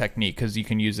use of the technique, because you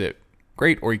can use it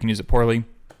great or you can use it poorly.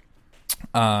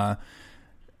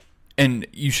 And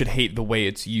you should hate the way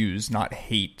it's used, not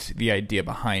hate the idea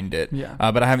behind it. Yeah.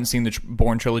 But I haven't seen the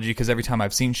Bourne trilogy, because every time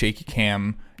I've seen shaky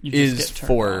cam is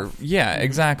for off. Yeah,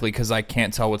 exactly, because I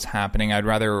can't tell what's happening. I'd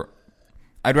rather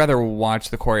watch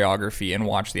the choreography and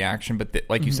watch the action. But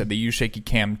like you said, they use shaky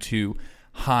cam to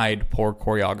hide poor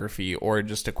choreography or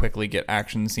just to quickly get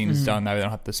action scenes done. That I don't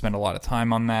have to spend a lot of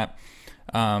time on that.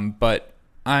 But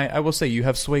I will say you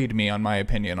have swayed me on my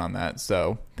opinion on that.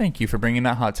 So thank you for bringing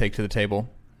that hot take to the table.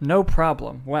 No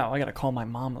problem. Wow, I got to call my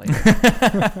mom later.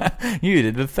 You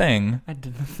did the thing. I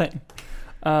did the thing.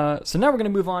 So now we're going to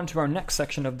move on to our next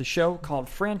section of the show called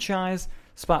Franchise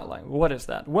Spotlight. What is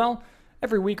that? Well,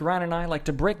 every week Ryan and I like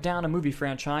to break down a movie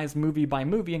franchise movie by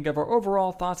movie and give our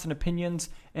overall thoughts and opinions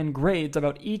and grades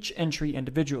about each entry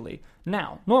individually.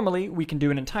 Now, normally we can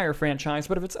do an entire franchise,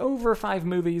 but if it's over 5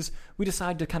 movies, we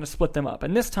decide to kind of split them up.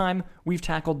 And this time, we've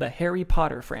tackled the Harry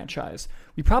Potter franchise.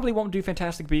 We probably won't do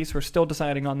Fantastic Beasts, we're still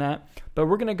deciding on that, but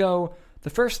we're going to go the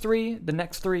first 3, the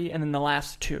next 3, and then the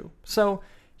last 2. So,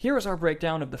 here is our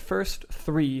breakdown of the first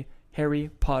 3 Harry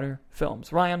Potter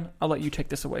films. Ryan, I'll let you take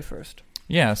this away first.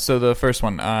 Yeah, so the first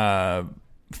one,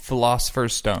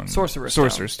 Philosopher's Stone.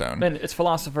 Sorcerer's Stone. And it's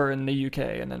Philosopher in the UK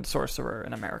and then Sorcerer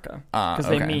in America. Because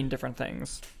they mean different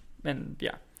things. And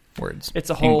yeah. Words. It's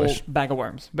a whole English. bag of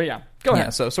worms. But yeah, go ahead. Yeah,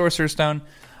 so Sorcerer's Stone.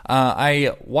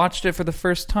 I watched it for the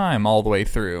first time all the way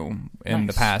through in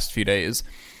the past few days.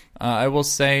 I will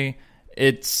say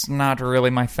it's not really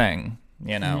my thing,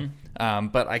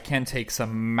 but I can take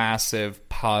some massive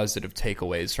positive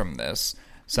takeaways from this.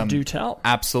 Some Do tell.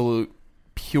 Absolute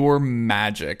pure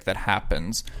magic that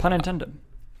happens. Pun intended.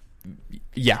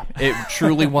 Yeah, it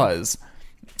truly was.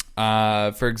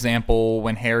 For example,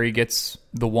 when Harry gets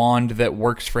the wand that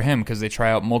works for him, because they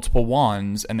try out multiple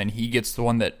wands, and then he gets the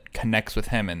one that connects with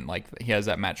him, and like he has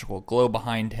that magical glow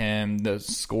behind him. The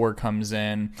score comes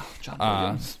in. Oh, John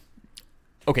Williams.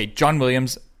 Okay, John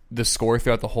Williams. The score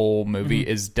throughout the whole movie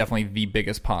is definitely the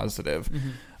biggest positive.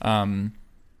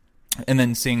 and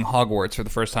then seeing Hogwarts for the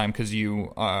first time because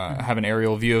you have an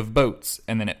aerial view of boats,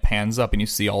 and then it pans up and you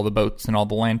see all the boats and all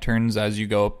the lanterns as you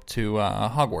go up to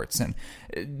Hogwarts.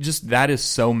 And just that is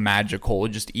so magical.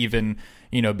 Just even,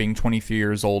 being 23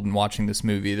 years old and watching this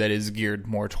movie that is geared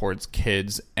more towards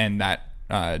kids and that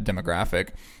demographic.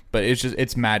 But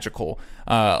it's magical.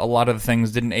 A lot of the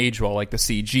things didn't age well, like the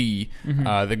CG,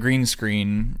 the green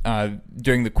screen.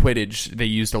 During the Quidditch, they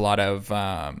used a lot of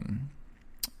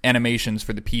animations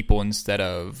for the people instead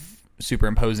of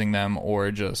superimposing them or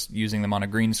just using them on a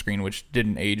green screen, which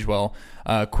didn't age well.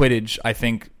 Quidditch, I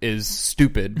think, is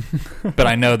stupid, but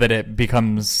I know that it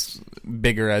becomes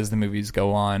bigger as the movies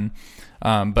go on.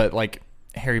 But like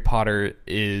Harry Potter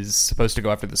is supposed to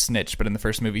go after the snitch, but in the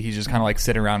first movie, he's just kind of like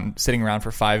sitting around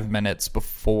for 5 minutes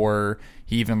before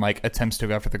he even like attempts to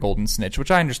go after the golden snitch, which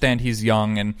I understand he's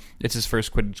young and it's his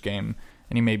first Quidditch game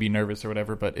and he may be nervous or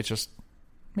whatever, but it's just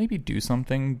maybe do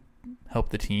something, help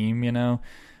the team,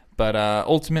 But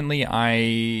ultimately,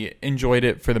 I enjoyed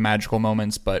it for the magical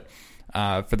moments, but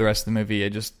for the rest of the movie,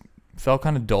 it just felt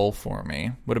kind of dull for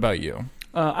me. What about you?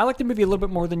 I like the movie a little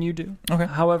bit more than you do. Okay.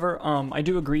 However, I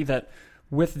do agree that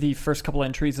with the first couple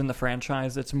entries in the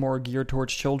franchise, it's more geared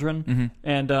towards children.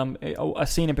 And a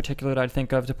scene in particular that I'd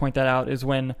think of to point that out is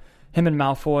when him and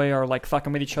Malfoy are like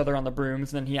fucking with each other on the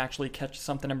brooms, and then he actually catches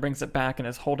something and brings it back and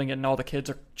is holding it, and all the kids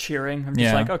are cheering. I'm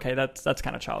just like, okay, that's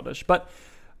kind of childish, but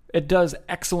it does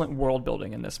excellent world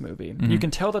building in this movie. You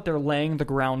can tell that they're laying the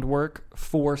groundwork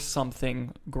for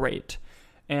something great,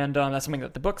 and that's something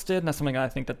that the books did, and that's something I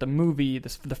think that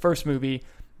the first movie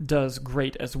does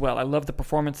great as well. I love the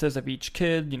performances of each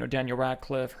kid. Daniel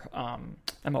Radcliffe,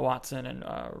 Emma Watson, and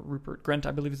Rupert Grint,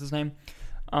 I believe is his name.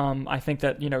 I think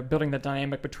that, building the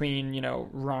dynamic between,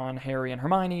 Ron, Harry, and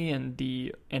Hermione and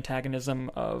the antagonism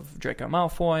of Draco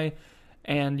Malfoy.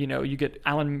 And, you get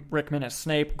Alan Rickman as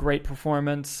Snape, great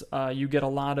performance. You get a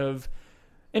lot of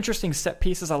interesting set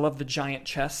pieces. I love the giant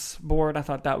chess board. I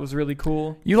thought that was really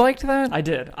cool. You liked that? I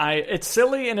did. It's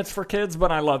silly and it's for kids,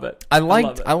 but I love it. I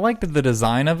liked the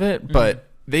design of it, but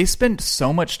they spent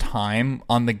so much time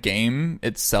on the game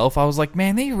itself. I was like,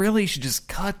 man, they really should just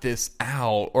cut this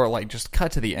out or like just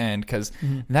cut to the end because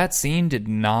that scene did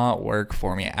not work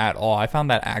for me at all. I found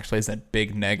that actually as a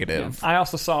big negative. Yeah. I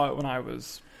also saw it when I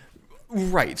was...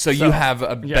 Right, so you have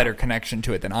a better connection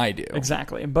to it than I do.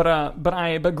 Exactly, but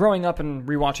growing up and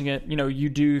rewatching it, you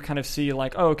do kind of see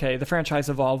like, oh, okay, the franchise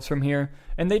evolves from here,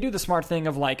 and they do the smart thing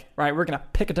of like, right, we're gonna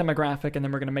pick a demographic, and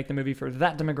then we're gonna make the movie for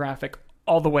that demographic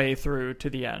all the way through to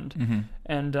the end,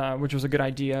 and which was a good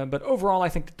idea. But overall, I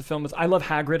think that the film is. I love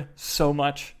Hagrid so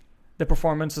much. The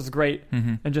performance is great,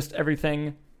 and just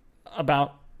everything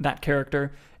about that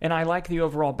character. And I like the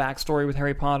overall backstory with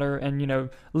Harry Potter and,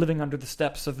 living under the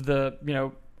steps of the,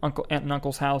 aunt and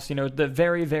uncle's house, the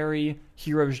very, very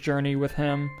hero's journey with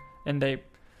him. And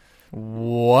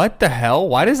what the hell?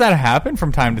 Why does that happen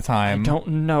from time to time? I don't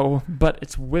know, but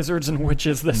it's wizards and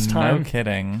witches this time. No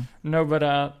kidding. No,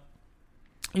 but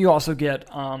you also get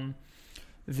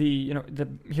the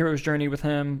hero's journey with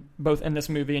him, both in this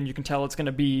movie, and you can tell it's going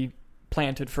to be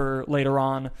planted for later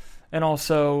on. And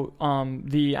also,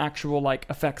 the actual like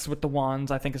effects with the wands,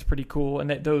 I think, is pretty cool,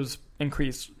 and those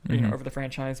increase over the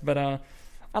franchise. But I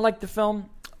like the film,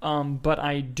 but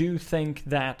I do think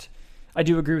that I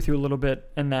do agree with you a little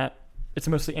bit in that it's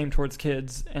mostly aimed towards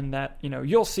kids, and that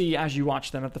you'll see as you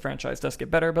watch them that the franchise does get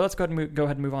better. But let's go ahead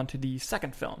and move on to the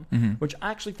second film, which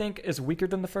I actually think is weaker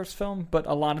than the first film, but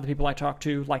a lot of the people I talk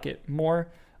to like it more.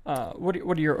 What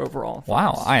are your overall thoughts?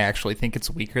 Wow, I actually think it's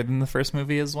weaker than the first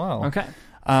movie as well. Okay.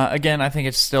 Again, I think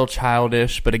it's still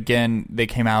childish, but again, they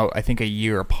came out, I think, a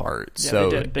year apart. Yeah,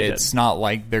 so it's not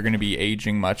like they're going to be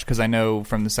aging much, because I know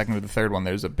from the second to the third one,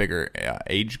 there's a bigger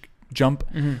age jump.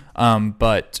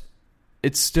 But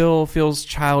it still feels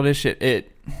childish. It's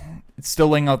still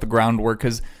laying out the groundwork,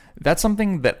 because that's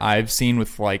something that I've seen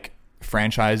with, like,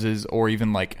 franchises, or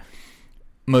even, like,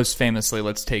 most famously,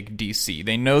 let's take DC.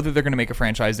 They know that they're going to make a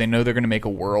franchise, they know they're going to make a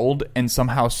world, and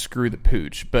somehow screw the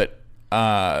pooch. But,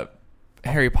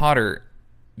 Harry Potter,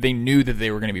 they knew that they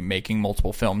were going to be making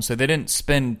multiple films, so they didn't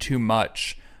spend too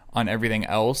much on everything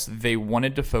else. They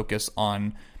wanted to focus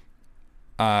on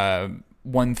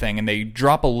one thing, and they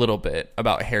drop a little bit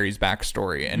about Harry's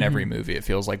backstory in every movie, it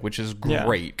feels like, which is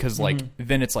great, because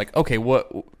then it's like, okay,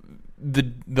 what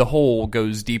the whole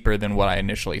goes deeper than what I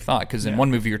initially thought, because in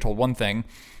one movie you're told one thing,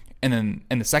 and then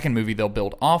in the second movie they'll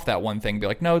build off that one thing, be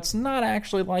like, no, it's not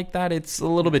actually like that, it's a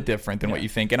little bit different than what you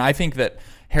think. And I think that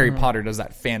Harry Potter does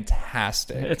that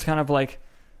fantastic. It's kind of like,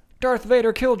 Darth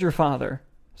Vader killed your father.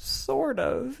 Sort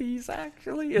of. He's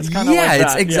actually... It's kind of like that.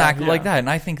 It's exactly like that. And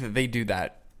I think that they do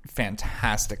that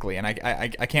fantastically, and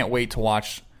I can't wait to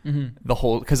watch the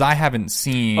whole, because I haven't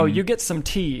seen. Oh, you get some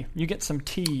tea.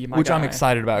 My which guy. I'm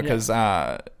excited about, because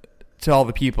to all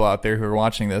the people out there who are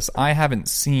watching this, I haven't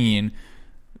seen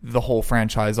the whole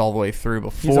franchise all the way through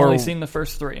before. He's only seen the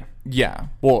first 3. Yeah.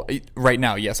 Well, right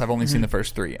now, yes, I've only seen the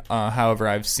first 3. However,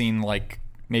 I've seen like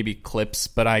maybe clips,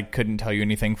 but I couldn't tell you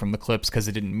anything from the clips because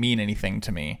it didn't mean anything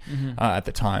to me at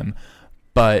the time.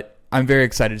 But I'm very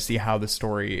excited to see how the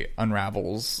story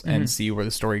unravels and see where the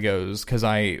story goes, because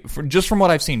just from what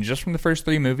I've seen, just from the first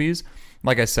 3 movies,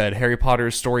 like I said, Harry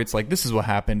Potter's story, it's like, this is what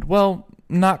happened. Well,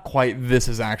 not quite. This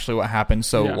is actually what happened.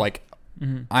 So, like,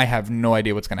 I have no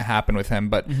idea what's going to happen with him.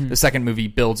 But the second movie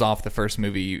builds off the first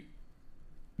movie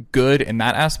good in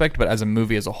that aspect, but as a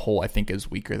movie as a whole, I think is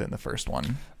weaker than the first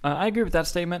one. I agree with that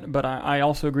statement, but I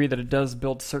also agree that it does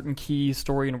build certain key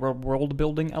story and world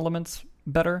building elements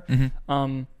better.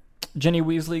 Ginny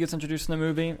Weasley gets introduced in the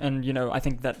movie, and I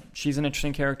think that she's an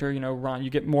interesting character. Ron, you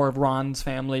get more of Ron's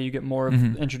family, you get more of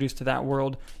introduced to that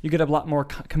world. You get a lot more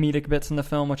comedic bits in the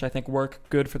film, which I think work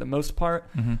good for the most part.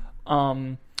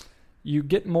 You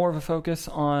get more of a focus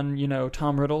on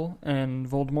Tom Riddle and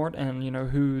Voldemort, and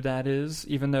who that is,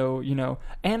 even though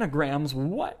anagrams,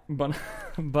 what, but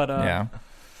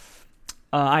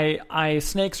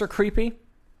snakes are creepy,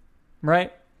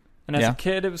 right? And as a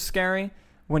kid, it was scary.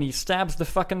 When he stabs the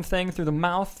fucking thing through the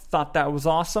mouth, thought that was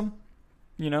awesome.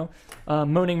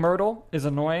 Moaning Myrtle is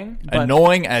annoying. But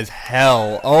annoying as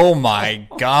hell. Oh my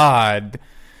god.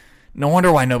 No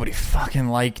wonder why nobody fucking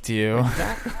liked you.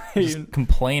 Exactly. Just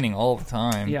complaining all the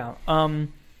time. Yeah.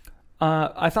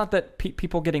 I thought that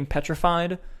people getting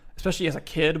petrified, especially as a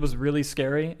kid, was really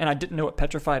scary, and I didn't know what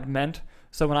petrified meant.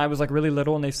 So when I was like really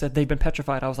little and they said they've been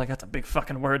petrified, I was like, that's a big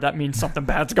fucking word. That means something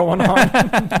bad's going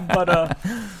on.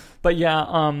 But yeah,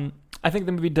 I think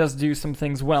the movie does do some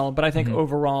things well, but I think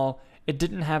overall it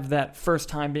didn't have that first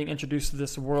time being introduced to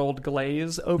this world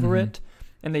glaze over it,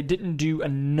 and they didn't do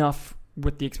enough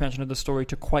with the expansion of the story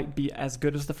to quite be as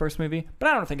good as the first movie. But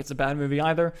I don't think it's a bad movie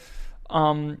either.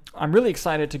 I'm really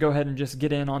excited to go ahead and just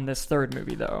get in on this third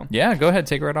movie, though. Yeah, go ahead,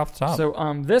 take it right off the top.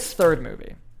 So this third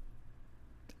movie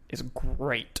is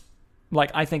great. Like,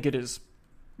 I think it is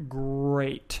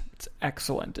great. It's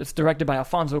excellent. It's directed by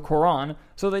Alfonso Cuarón.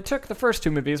 So they took the first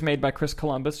 2 movies made by Chris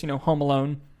Columbus, Home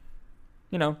Alone,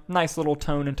 nice little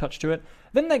tone and touch to it.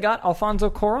 Then they got Alfonso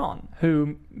Cuarón,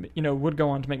 who, would go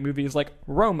on to make movies like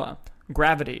Roma,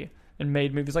 Gravity, and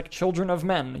made movies like Children of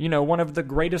Men, one of the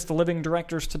greatest living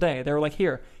directors today. They were like,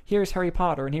 here's Harry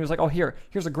Potter. And he was like, oh,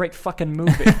 here's a great fucking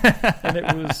movie. And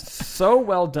it was so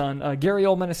well done. Gary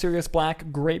Oldman as Sirius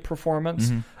Black, great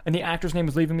performance. And the actor's name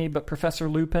is leaving me, but Professor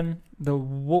Lupin, the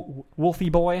Wolfie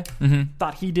boy,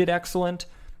 thought he did excellent.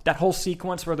 That whole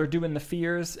sequence where they're doing the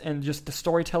fears and just the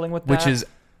storytelling with that. Which is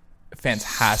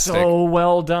fantastic. So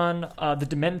well done. The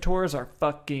Dementors are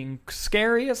fucking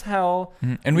scary as hell.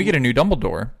 And we get a new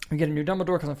Dumbledore. We get a new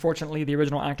Dumbledore because unfortunately the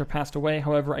original actor passed away.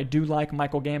 However, I do like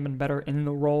Michael Gambon better in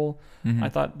the role. I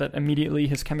thought that immediately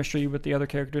his chemistry with the other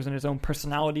characters and his own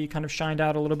personality kind of shined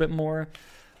out a little bit more.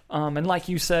 And like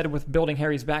you said, with building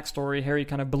Harry's backstory, Harry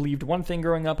kind of believed one thing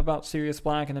growing up about Sirius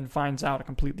Black and then finds out a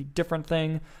completely different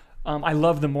thing. I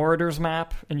love the Moroder's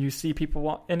map, and you see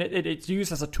people... And it's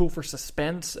used as a tool for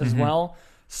suspense as well.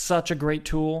 Such a great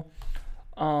tool.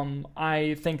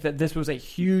 I think that this was a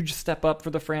huge step up for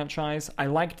the franchise. I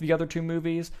liked the other 2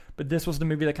 movies, but this was the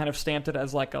movie that kind of stamped it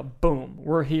as like a boom.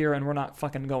 We're here, and we're not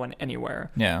fucking going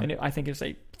anywhere. Yeah. And I think it's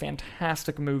a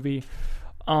fantastic movie.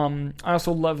 I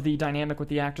also love the dynamic with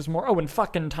the actors more. Oh, and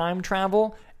fucking time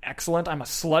travel. Excellent. I'm a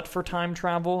slut for time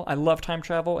travel. I love time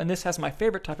travel. And this has my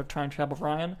favorite type of time travel,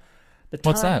 Ryan.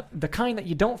 What's that? The kind that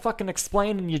you don't fucking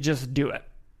explain and you just do it.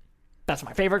 That's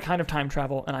my favorite kind of time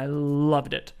travel, and I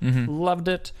loved it. Loved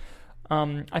it.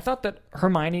 I thought that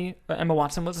Hermione, Emma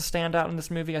Watson, was a standout in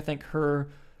this movie. I think her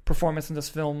performance in this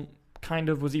film kind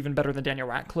of was even better than Daniel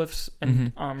Radcliffe's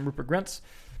and Rupert Grint's.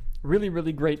 Really,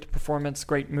 really great performance,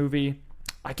 great movie.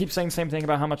 I keep saying the same thing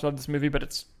about how much I love this movie,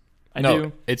 but I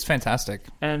do. It's fantastic.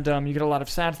 And you get a lot of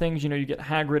sad things. You get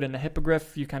Hagrid and the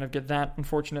Hippogriff. You kind of get that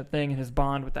unfortunate thing and his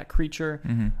bond with that creature.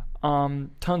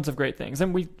 Tons of great things.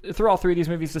 And through all 3 of these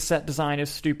movies, the set design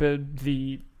is stupid.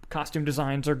 The costume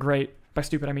designs are great. By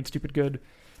stupid, I mean stupid good.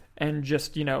 And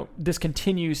just, this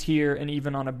continues here, and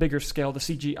even on a bigger scale, the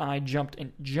CGI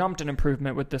jumped an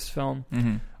improvement with this film.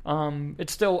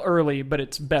 It's still early, but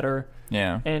it's better.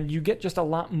 Yeah. And you get just a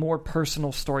lot more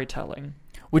personal storytelling.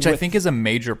 Which I think is a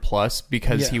major plus,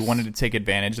 because he wanted to take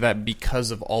advantage of that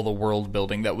because of all the world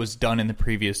building that was done in the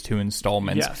previous 2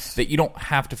 installments. Yes. That you don't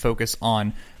have to focus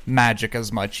on magic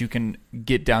as much. You can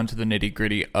get down to the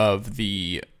nitty-gritty of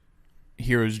the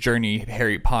hero's journey,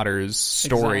 Harry Potter's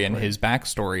story and Exactly. his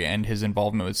backstory and his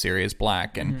involvement with Sirius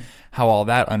Black and how all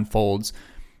that unfolds.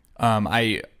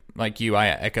 I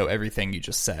echo everything you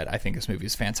just said. I think this movie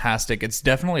is fantastic. It's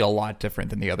definitely a lot different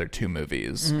than the other two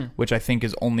movies, which I think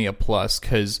is only a plus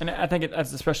because... And I think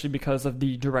that's especially because of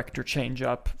the director change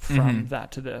up from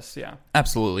that to this, yeah.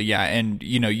 Absolutely, yeah. And,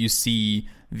 you see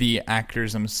the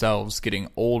actors themselves getting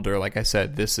older. Like I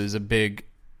said, this is a big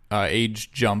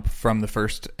age jump from the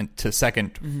first to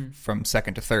second, from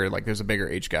second to third. Like, there's a bigger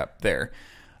age gap there.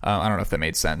 I don't know if that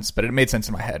made sense, but it made sense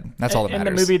in my head. That's all that matters.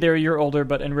 In the movie, they're a year older,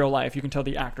 but in real life, you can tell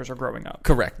the actors are growing up.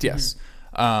 Correct, yes.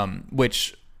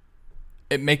 Which,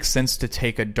 it makes sense to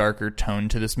take a darker tone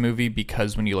to this movie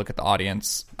because when you look at the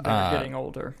audience... They're getting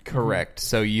older. Correct.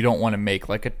 So you don't want to make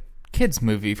like a kid's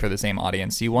movie for the same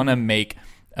audience. You want to make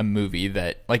a movie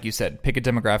that, like you said, pick a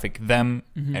demographic, them,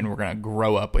 and we're going to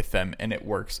grow up with them, and it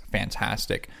works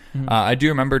fantastic. I do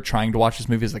remember trying to watch this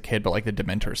movie as a kid, but like the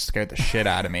Dementors scared the shit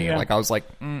out of me. Yeah. Like I was like,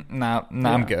 nah,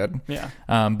 I'm good. Yeah.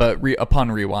 But upon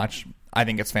rewatch, I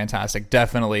think it's fantastic.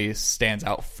 Definitely stands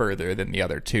out further than the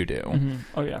other two do.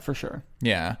 Oh, yeah, for sure.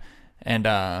 Yeah. And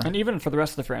even for the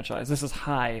rest of the franchise, this is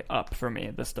high up for me,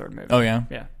 this third movie. oh, yeah?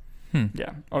 Yeah. Yeah.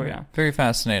 Oh, yeah. Very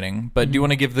fascinating. But do you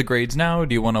want to give the grades now, or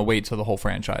do you want to wait till the whole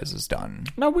franchise is done?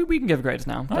 No, we can give grades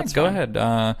now. All right, That's go fine.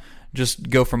 ahead. Just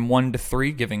go from 1 to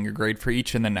 3, giving your grade for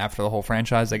each, and then after the whole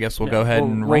franchise, I guess we'll Yeah, go ahead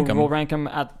and rank them. We'll rank them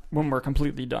when we're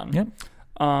completely done. Yep.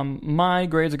 My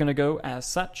grades are going to go as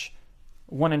such.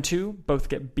 1 and 2 both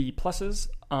get B pluses.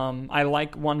 I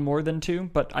like 1 more than 2,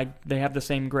 but they have the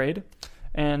same grade.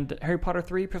 And Harry Potter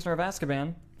 3, Prisoner of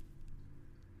Azkaban,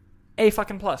 A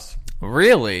fucking plus.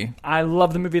 Really? I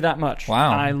love the movie that much.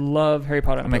 Wow. I love Harry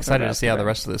Potter. I'm excited to see how the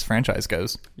rest of this franchise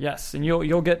goes. Yes, and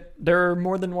you'll get there are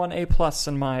more than 1 A plus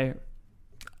in my.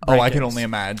 Oh, I can rankings. only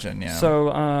imagine.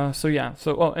 Yeah.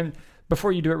 And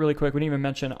before you do it really quick, we didn't even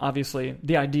mention, obviously,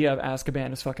 the idea of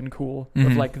Azkaban is fucking cool.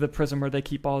 Of like the prison where they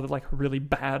keep all the like really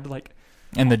bad, like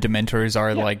and the Dementors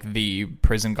are Yeah. like the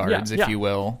prison guards, Yeah. if you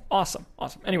will. awesome.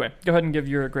 Anyway, go ahead and give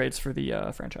your grades for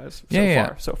the franchise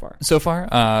so far. So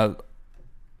far,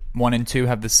 1 and 2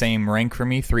 have the same rank for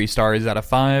me, 3 stars out of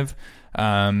 5.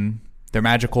 They're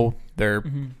magical. They're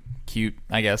cute,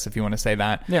 I guess, if you want to say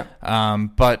that. Yeah.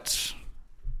 But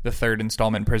the third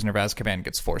installment, Prisoner of Azkaban,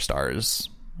 gets 4 stars.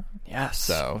 Yes.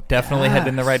 So definitely heading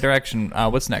in the right direction.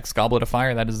 What's next? Goblet of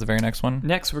Fire. That is the very next one.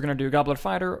 Next, we're gonna do Goblet of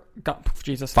Fire.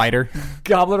 Fighter.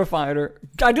 Goblet of Fire.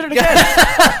 I did it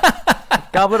again.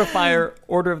 Goblet of Fire,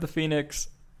 Order of the Phoenix,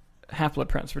 Half-Blood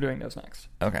Prince. We're doing those next.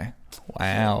 Okay.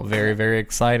 Wow. Very, very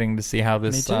exciting to see how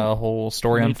this Me too. whole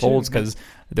story Me unfolds too. because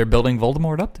they're building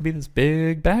Voldemort up to be this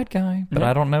big bad guy, but Yeah.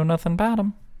 I don't know nothing about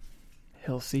him.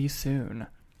 He'll see soon.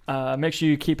 Make sure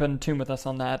you keep in tune with us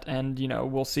on that, and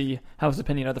we'll see how his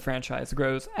opinion of the franchise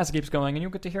grows as it keeps going, and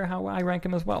you'll get to hear how I rank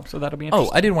him as well. So that'll be Oh,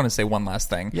 interesting. I did want to say one last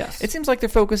thing. Yes. It seems like they're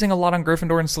focusing a lot on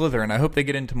Gryffindor and Slytherin. I hope they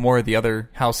get into more of the other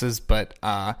houses, but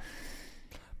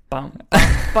because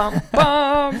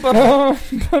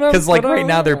like right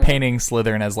now they're painting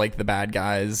Slytherin as like the bad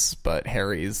guys, but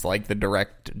Harry's like the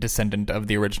direct descendant of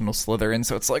the original Slytherin,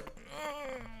 so it's like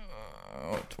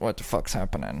what the fuck's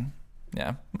happening?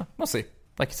 Yeah, we'll see.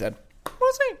 Like you said,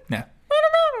 We'll see. yeah,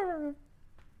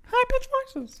 High pitched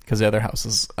voices. because the other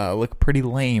houses look pretty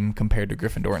lame compared to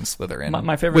Gryffindor and Slytherin.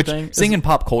 My favorite which, thing seeing is- in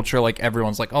pop culture, like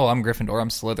everyone's like, "Oh, I'm Gryffindor, I'm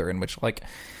Slytherin," which like.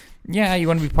 Yeah, you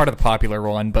want to be part of the popular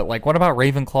one, but like, what about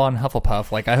Ravenclaw and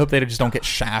Hufflepuff? Like, I hope they just don't get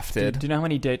shafted. Do you know how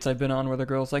many dates I've been on where the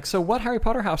girl's like, "So what Harry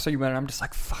Potter house are you in?" And I'm just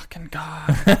like, "Fucking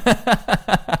God."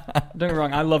 Don't get me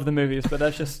wrong, I love the movies, but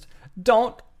that's just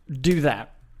don't do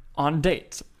that on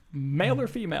dates, male or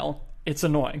female. It's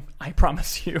annoying. I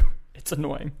promise you, it's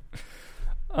annoying.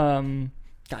 God,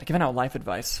 giving out life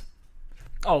advice.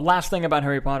 Oh, last thing about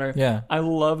Harry Potter. Yeah. I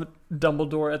love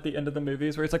Dumbledore at the end of the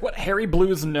movies where he's like, "What, Harry blew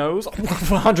his nose?"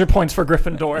 100 points for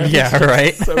Gryffindor. Yeah,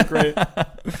 right. So great.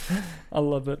 I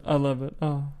love it.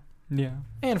 Oh, yeah.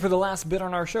 And for the last bit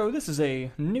on our show, this is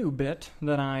a new bit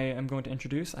that I am going to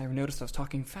introduce. I've noticed I was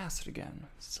talking fast again.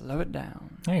 Slow it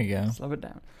down. There you go. Slow it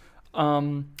down.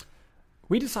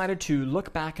 We decided to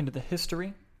look back into the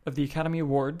history of the Academy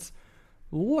Awards,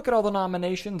 look at all the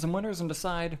nominations and winners, and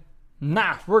decide,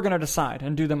 nah, we're going to decide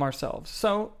and do them ourselves.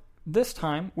 So this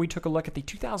time, we took a look at the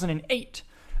 2008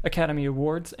 Academy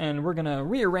Awards, and we're going to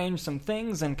rearrange some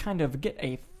things and kind of get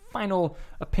a final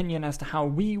opinion as to how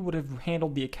we would have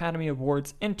handled the Academy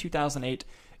Awards in 2008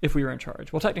 if we were in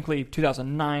charge. Well, technically,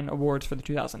 2009 awards for the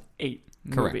 2008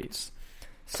 Correct. movies.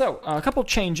 So, a couple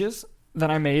changes that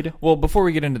I made. Well, before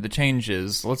we get into the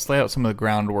changes, let's lay out some of the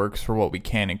groundworks for what we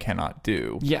can and cannot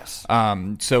do. Yes.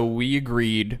 So we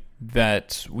agreed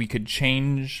that we could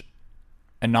change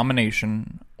a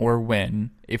nomination or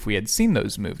win if we had seen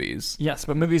those movies. Yes,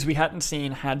 but movies we hadn't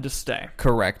seen had to stay.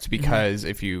 Correct, because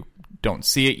if you don't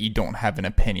see it, you don't have an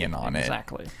opinion on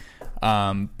Exactly. it.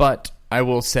 But I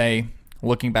will say,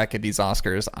 looking back at these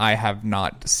Oscars, I have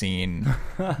not seen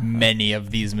many of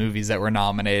these movies that were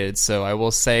nominated, so I will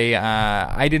say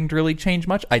I didn't really change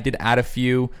much. I did add a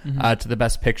few to the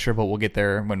Best Picture, but we'll get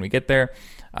there when we get there.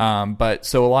 But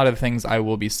so a lot of the things I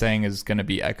will be saying is going to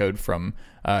be echoed from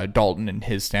Dalton and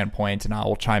his standpoint, and I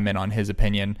will chime in on his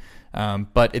opinion.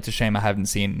 But it's a shame I haven't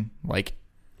seen like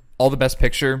all the Best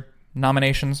Picture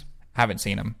nominations. Haven't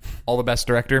seen them. All the Best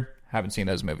Director. Haven't seen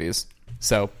those movies.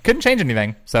 So couldn't change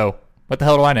anything. So what the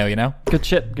hell do I know, you know? Good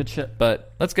shit.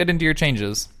 But let's get into your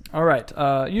changes. All right.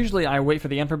 Usually I wait for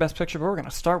the end for Best Picture, but we're going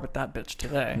to start with that bitch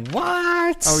today.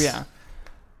 What? Oh, yeah.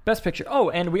 Best Picture. Oh,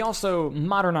 and we also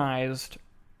modernized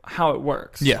how it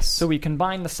works. Yes. So we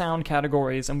combined the sound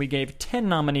categories, and we gave 10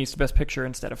 nominees to Best Picture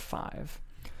instead of 5.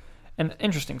 An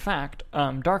interesting fact,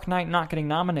 Dark Knight not getting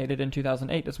nominated in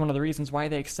 2008 is one of the reasons why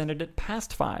they extended it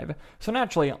past 5. So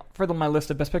naturally, for my list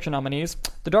of Best Picture nominees,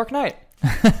 The Dark Knight.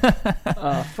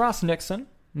 Frost Nixon,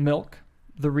 Milk,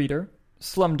 The Reader,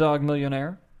 Slumdog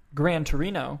Millionaire, Gran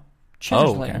Torino,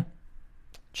 Changeling,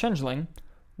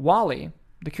 Wall-E,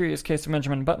 The Curious Case of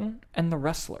Benjamin Button, and The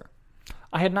Wrestler.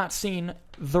 I had not seen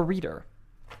The Reader,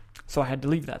 so I had to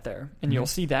leave that there, and you'll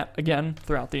see that again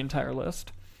throughout the entire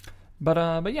list.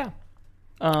 But yeah.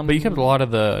 But you kept a lot of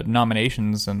the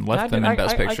nominations and left them in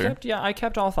Best Picture. I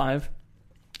kept all 5.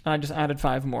 I just added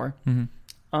 5 more.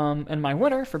 And my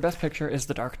winner for Best Picture is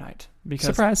The Dark Knight.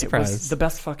 Because it was the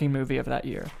best fucking movie of that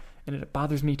year. And it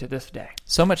bothers me to this day.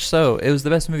 So much so. It was the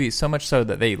best movie, so much so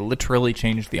that they literally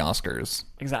changed the Oscars.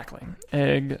 Exactly.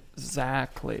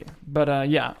 But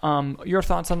yeah, your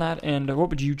thoughts on that, and what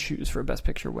would you choose for a Best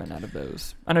Picture win out of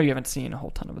those? I know you haven't seen a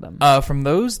whole ton of them. From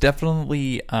those,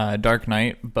 definitely Dark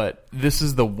Knight, but this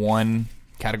is the one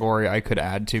category I could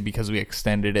add to because we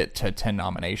extended it to 10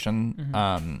 nomination,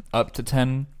 up to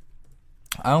 10.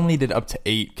 I only did up to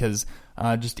 8 because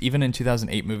just even in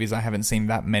 2008 movies, I haven't seen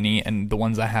that many, and the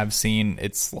ones I have seen,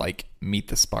 it's like Meet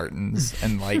the Spartans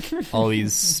and like all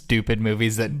these stupid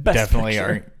movies that Best definitely Picture.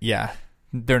 aren't. Yeah,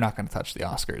 they're not going to touch the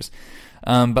Oscars.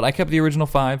 But I kept the original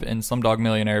 5 in Slumdog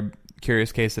Millionaire,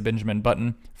 Curious Case of Benjamin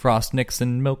Button, Frost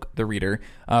Nixon, Milk, The Reader.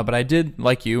 But I did,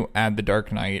 like you, add The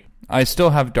Dark Knight. I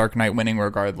still have Dark Knight winning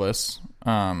regardless.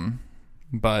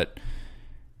 But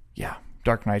yeah.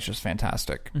 Dark Knight's just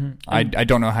fantastic. I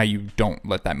don't know how you don't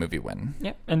let that movie win.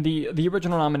 Yeah, and the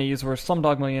original nominees were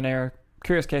Slumdog Millionaire,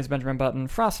 Curious Case of Benjamin Button,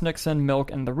 Frost Nixon,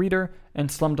 Milk, and The Reader, and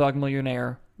Slumdog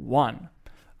Millionaire won.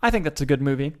 I think that's a good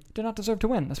movie. Did not deserve to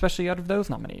win, especially out of those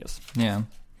nominees. Yeah.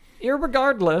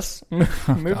 Irregardless,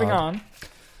 moving on.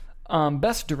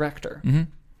 Best Director.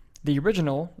 The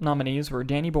original nominees were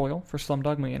Danny Boyle for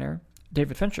Slumdog Millionaire,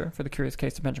 David Fincher for The Curious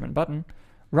Case of Benjamin Button,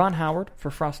 Ron Howard for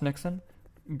Frost Nixon,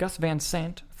 Gus Van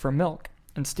Sant for Milk,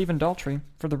 and Stephen Daldry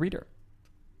for The Reader.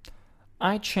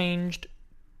 I changed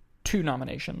 2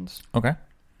 nominations. Okay.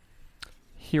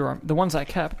 Here are the ones I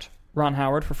kept. Ron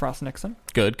Howard for Frost Nixon.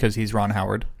 Good, because he's Ron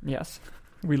Howard. Yes,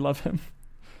 we love him.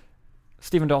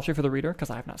 Stephen Daldry for The Reader, because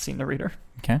I have not seen The Reader.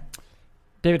 Okay.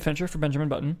 David Fincher for Benjamin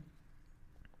Button.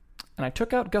 And I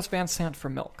took out Gus Van Sant for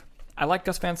Milk. I like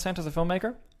Gus Van Sant as a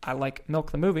filmmaker. I like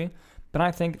Milk the movie. But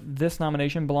I think this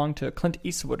nomination belonged to Clint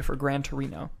Eastwood for Gran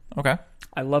Torino. Okay.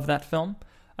 I love that film.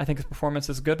 I think his performance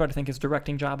is good, but I think his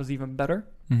directing job is even better.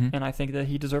 And I think that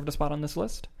he deserved a spot on this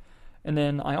list. And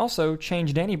then I also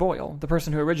changed Danny Boyle, the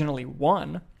person who originally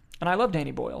won. And I love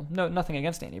Danny Boyle. No, nothing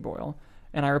against Danny Boyle.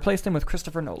 And I replaced him with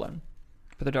Christopher Nolan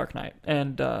for The Dark Knight.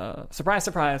 And surprise,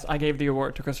 surprise, I gave the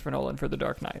award to Christopher Nolan for The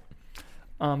Dark Knight.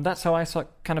 That's how I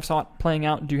kind of saw it playing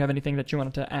out. Do you have anything that you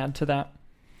wanted to add to that?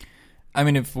 I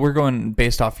mean, if we're going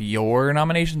based off your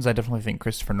nominations, I definitely think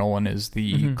Christopher Nolan is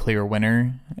the clear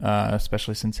winner,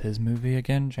 especially since his movie,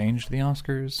 again, changed the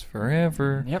Oscars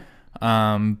forever. Yep.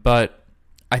 But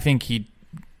I think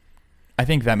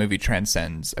that movie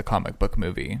transcends a comic book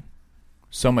movie,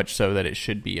 so much so that it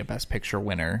should be a Best Picture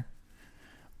winner.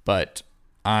 But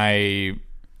I'm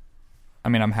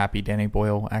happy Danny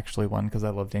Boyle actually won because I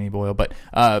love Danny Boyle. But,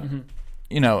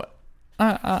 you know,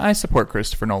 I support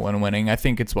Christopher Nolan winning. I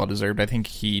think it's well-deserved. I think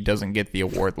he doesn't get the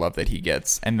award love that he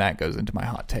gets, and that goes into my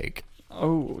hot take.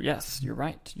 Oh, yes, you're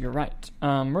right. You're right.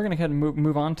 We're going to go ahead and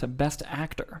move on to Best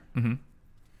Actor.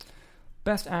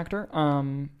 Best Actor,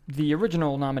 the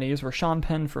original nominees were Sean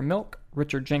Penn for Milk,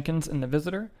 Richard Jenkins in The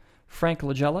Visitor, Frank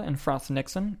Langella in Frost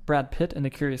Nixon, Brad Pitt in The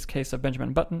Curious Case of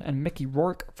Benjamin Button, and Mickey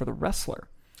Rourke for The Wrestler.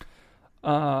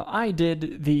 I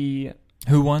did the...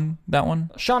 Who won that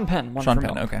one? Sean Penn won Sean for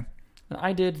Penn, Milk. okay. And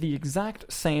I did the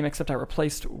exact same, except I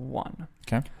replaced one.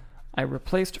 Okay. I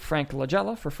replaced Frank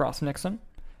Langella for Frost Nixon,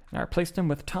 and I replaced him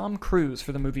with Tom Cruise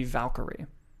for the movie Valkyrie.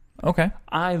 Okay.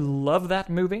 I love that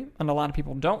movie, and a lot of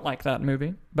people don't like that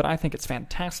movie, but I think it's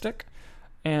fantastic.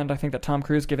 And I think that Tom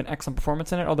Cruise gave an excellent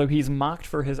performance in it, although he's mocked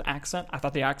for his accent. I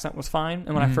thought the accent was fine,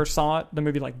 and when I first saw it, the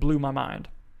movie blew my mind.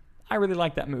 I really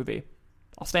like that movie.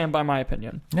 I'll stand by my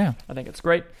opinion. Yeah. I think it's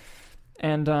great.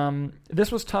 And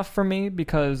this was tough for me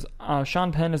because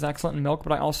Sean Penn is excellent in Milk,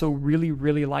 but I also really,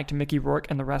 really liked Mickey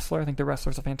Rourke in The Wrestler. I think The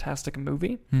Wrestler is a fantastic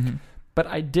movie. Mm-hmm. But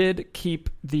I did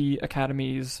keep the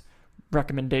Academy's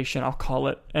recommendation, I'll call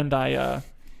it, and I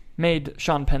made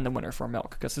Sean Penn the winner for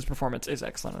Milk because his performance is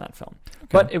excellent in that film. Okay.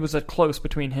 But it was a close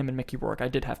between him and Mickey Rourke. I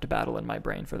did have to battle in my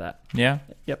brain for that. Yeah.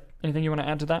 Yep. Anything you want to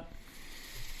add to that?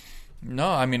 No,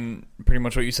 I mean, pretty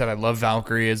much what you said. I love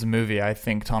Valkyrie as a movie. I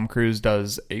think Tom Cruise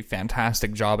does a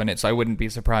fantastic job in it, so I wouldn't be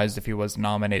surprised if he was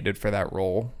nominated for that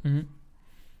role. Mm-hmm.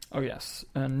 Oh, yes.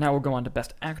 And now we'll go on to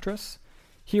Best Actress.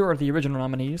 Here are the original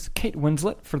nominees. Kate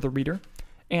Winslet for The Reader,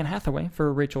 Anne Hathaway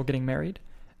for Rachel Getting Married,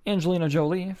 Angelina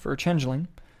Jolie for Changeling,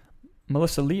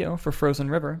 Melissa Leo for Frozen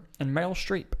River, and Meryl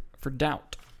Streep for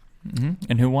Doubt. Mm-hmm.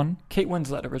 And who won? Kate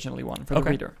Winslet originally won for The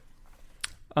Reader.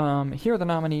 Here are the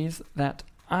nominees that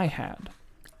I had.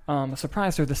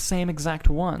 Surprised they're the same exact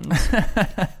ones,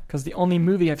 because the only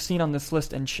movie I've seen on this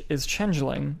list is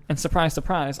Changeling, and surprise,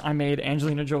 surprise, I made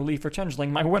Angelina Jolie for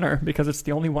Changeling my winner, because it's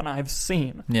the only one I've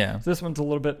seen. Yeah. So this one's a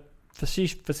little bit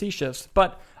facetious,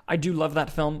 but I do love that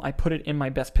film. I put it in my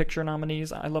Best Picture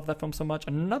nominees. I love that film so much.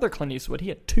 Another Clint Eastwood. He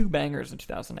had 2 bangers in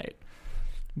 2008.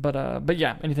 But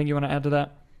yeah, anything you want to add to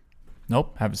that?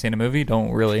 Nope, haven't seen a movie.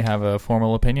 Don't really have a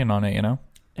formal opinion on it, you know?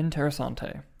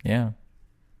 Interessante. Yeah.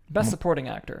 Best Supporting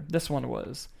Actor. This one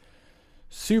was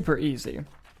super easy.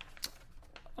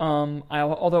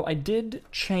 Although I did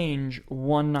change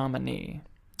one nominee.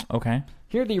 Okay.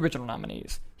 Here are the original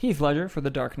nominees. Heath Ledger for The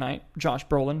Dark Knight, Josh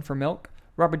Brolin for Milk,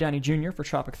 Robert Downey Jr. for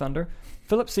Tropic Thunder,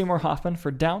 Philip Seymour Hoffman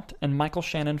for Doubt, and Michael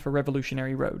Shannon for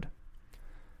Revolutionary Road.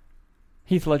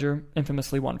 Heath Ledger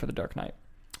infamously won for The Dark Knight.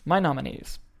 My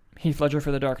nominees: Heath Ledger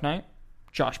for The Dark Knight,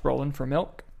 Josh Brolin for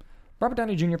Milk, Robert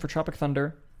Downey Jr. for Tropic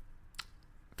Thunder,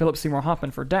 Philip Seymour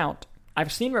Hoffman for Doubt.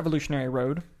 I've seen Revolutionary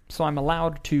Road, so I'm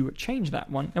allowed to change that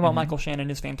one. And while Michael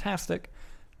Shannon is fantastic,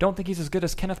 don't think he's as good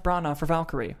as Kenneth Branagh for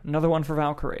Valkyrie. Another one for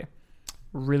Valkyrie.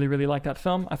 Really, really like that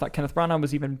film. I thought Kenneth Branagh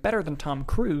was even better than Tom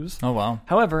Cruise. Oh, wow.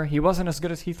 However, he wasn't as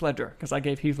good as Heath Ledger, because I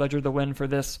gave Heath Ledger the win for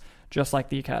this, just like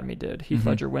the Academy did. Heath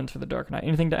Ledger wins for The Dark Knight.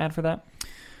 Anything to add for that?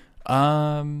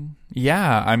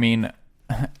 Yeah, I mean,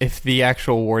 if the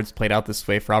actual awards played out this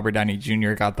way, if Robert Downey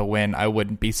Jr. got the win, I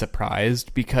wouldn't be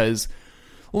surprised, because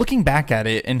looking back at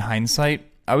it in hindsight,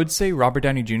 I would say Robert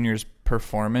Downey Jr.'s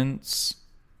performance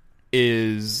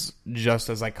is just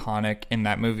as iconic in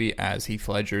that movie as Heath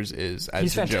Ledger's is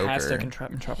as the Joker. He's fantastic in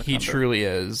Tropic Thunder. He truly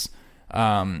is.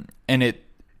 And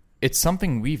it's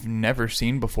something we've never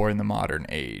seen before in the modern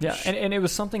age. Yeah, and it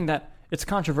was something that, it's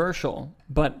controversial,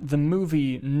 but the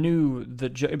movie knew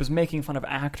it was making fun of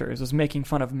actors. It was making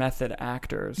fun of method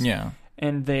actors. Yeah.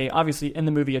 And they obviously, in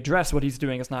the movie, address what he's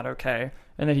doing is not okay,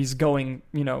 and that he's going,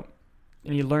 and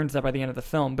he learns that by the end of the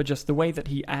film, but just the way that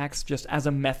he acts just as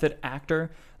a method actor,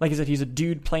 like I said, he's a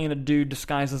dude playing a dude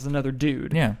disguised as another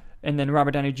dude. Yeah. And then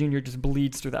Robert Downey Jr. just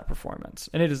bleeds through that performance.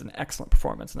 And it is an excellent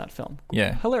performance in that film.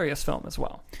 Yeah. Hilarious film as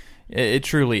well. It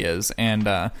truly is. And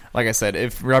like I said,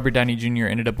 if Robert Downey Jr.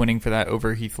 ended up winning for that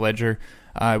over Heath Ledger,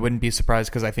 I wouldn't be surprised,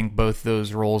 because I think both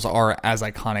those roles are as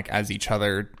iconic as each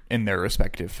other in their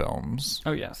respective films.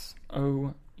 Oh, yes.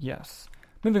 Oh, yes.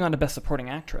 Moving on to Best Supporting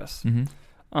Actress.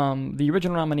 Mm-hmm. The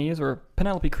original nominees were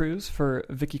Penelope Cruz for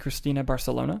Vicky Cristina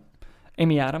Barcelona,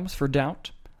 Amy Adams for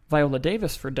Doubt, Viola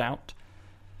Davis for Doubt,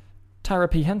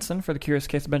 Tyra P. Henson for The Curious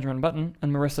Case of Benjamin Button,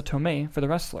 and Marissa Tomei for The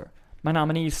Wrestler. My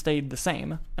nominees stayed the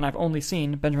same, and I've only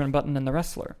seen Benjamin Button and The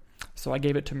Wrestler. So I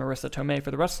gave it to Marissa Tomei for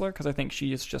The Wrestler, because I think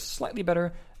she is just slightly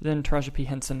better than Taraji P.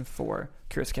 Henson for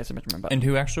Curious Case of Benjamin Button. And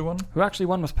who actually won? Who actually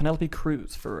won was Penelope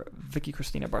Cruz for Vicky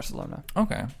Cristina Barcelona.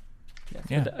 Okay.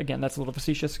 Yeah. Again, that's a little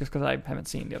facetious, because I haven't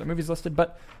seen the other movies listed,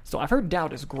 but still, I've heard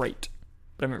Doubt is great,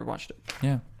 but I've never watched it.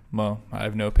 Yeah. Well, I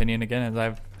have no opinion, again, as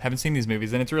I haven't seen these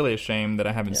movies, and it's really a shame that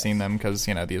I haven't seen them, because,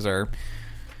 these are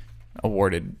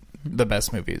awarded the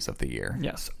best movies of the year.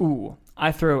 Yes. Ooh,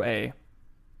 I throw a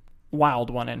wild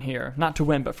one in here. Not to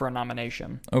win, but for a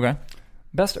nomination. Okay.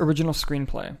 Best Original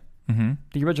Screenplay. Mm-hmm.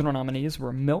 The original nominees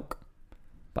were Milk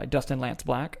by Dustin Lance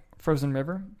Black, Frozen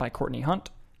River by Courtney Hunt,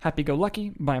 Happy Go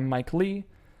Lucky by Mike Leigh,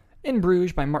 In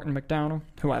Bruges by Martin McDonagh,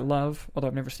 who I love, although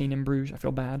I've never seen In Bruges, I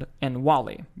feel bad, and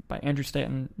Wally by Andrew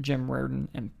Stanton, Jim Reardon,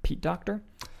 and Pete Docter.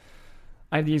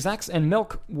 I have the exact, and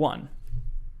Milk won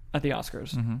at the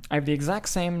Oscars. I have the exact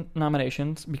same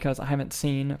nominations because I haven't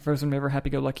seen Frozen River, Happy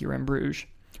Go Lucky, or In Bruges.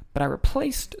 But I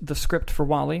replaced the script for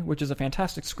Wally, which is a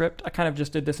fantastic script. I kind of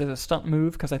just did this as a stunt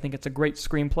move because I think it's a great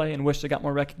screenplay and wish it got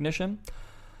more recognition.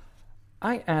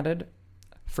 I added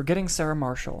Forgetting Sarah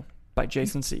Marshall by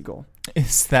Jason Segel.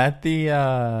 Is that the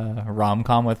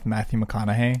rom-com with Matthew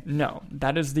McConaughey? No,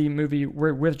 that is the movie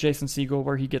with Jason Segel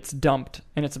where he gets dumped,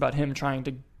 and it's about him trying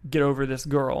to get over this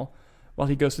girl while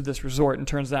he goes to this resort, and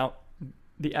turns out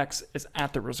the ex is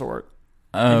at the resort.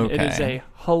 Okay. And it is a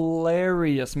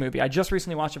hilarious movie. I just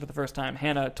recently watched it for the first time.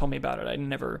 Hannah told me about it. I'd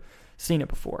never seen it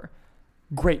before.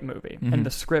 Great movie. And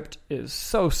the script is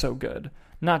so good.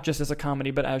 Not just as a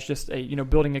comedy, but as just a,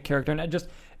 building a character. And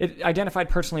it identified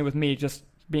personally with me, just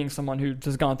being someone who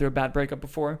has gone through a bad breakup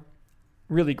before.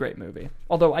 Really great movie.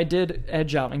 Although I did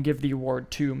edge out and give the award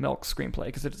to Milk's screenplay,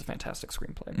 because it is a fantastic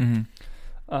screenplay.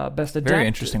 Best adapted. Very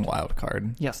interesting wild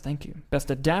card. Yes, thank you. Best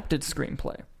adapted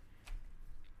screenplay.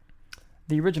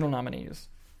 The original nominees: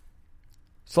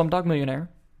 Slumdog Millionaire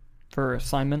for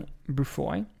Simon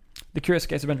Beaufoy, The Curious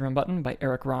Case of Benjamin Button by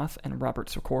Eric Roth and Robert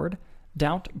Secord,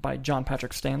 Doubt by John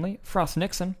Patrick Stanley, Frost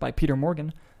Nixon by Peter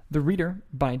Morgan, The Reader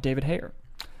by David Hayer.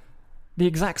 The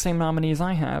exact same nominees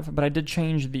I have, but I did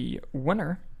change the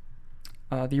winner.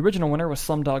 The original winner was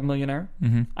Slumdog Millionaire.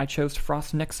 I chose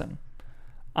Frost Nixon.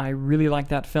 I really like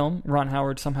that film. Ron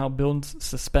Howard somehow builds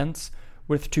suspense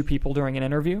with two people during an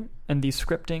interview, and the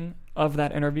scripting of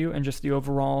that interview and just the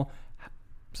overall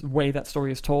way that story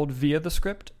is told via the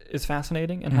script is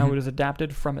fascinating, and how it is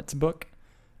adapted from its book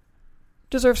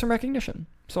deserves some recognition.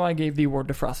 So I gave the award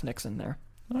to Frost Nixon there.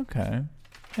 Okay.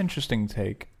 Interesting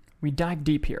take. We dive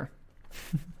deep here.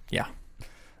 Yeah.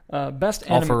 All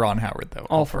for Ron Howard, though.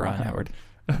 All for Ron Howard.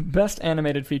 Best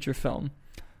animated feature film.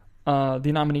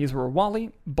 The nominees were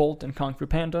Wall-E, Bolt, and Kung Fu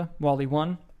Panda. Wall-E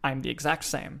won. I'm the exact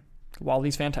same.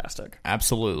 Wall-E's fantastic.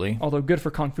 Absolutely. Although good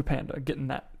for Kung Fu Panda getting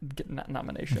that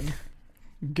nomination.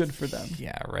 Good for them.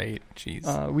 Yeah, right.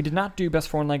 Jeez. We did not do Best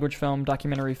Foreign Language Film,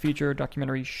 Documentary Feature,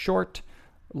 Documentary Short,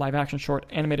 Live Action Short,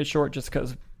 Animated Short, just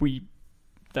because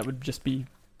that would just be...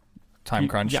 Time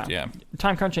crunch, yeah.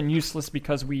 Time crunch and useless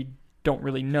because we don't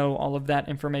really know all of that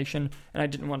information, and I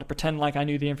didn't want to pretend like I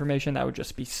knew the information. That would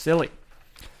just be silly.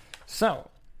 So,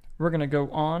 we're going to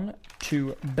go on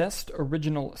to Best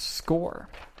Original Score.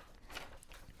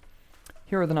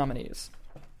 Here are the nominees.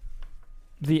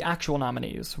 The actual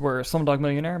nominees were Slumdog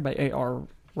Millionaire by A.R.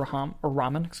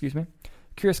 Rahman,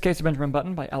 Curious Case of Benjamin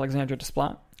Button by Alexandra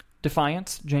Desplat,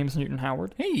 Defiance, James Newton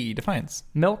Howard. Hey, Defiance.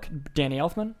 Milk, Danny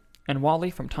Elfman, and Wall-E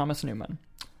from Thomas Newman.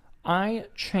 I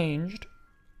changed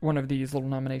one of these little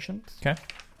nominations. Okay.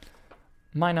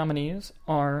 My nominees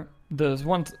are those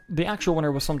ones. The actual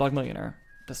winner was Slumdog Millionaire.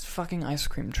 This fucking ice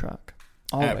cream truck.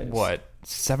 Always. At what?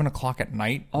 7 o'clock at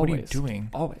night? Always. What are you doing?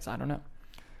 Always. I don't know.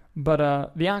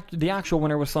 But the actual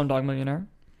winner was Slumdog Millionaire.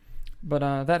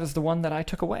 But that is the one that I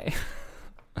took away.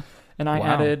 And I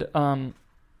added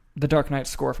the Dark Knight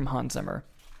score from Hans Zimmer,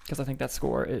 because I think that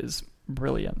score is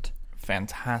brilliant.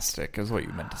 Fantastic is what you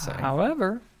meant to say.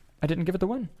 However, I didn't give it the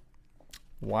win.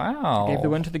 Wow. I gave the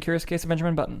win to The Curious Case of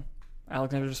Benjamin Button.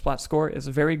 Alexander Desplat's score is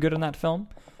very good in that film,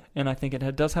 and I think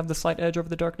it does have the slight edge over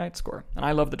the Dark Knight score. And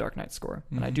I love the Dark Knight score,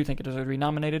 and I do think it deserves to be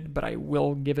nominated, but I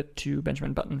will give it to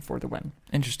Benjamin Button for the win.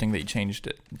 Interesting that you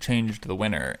changed the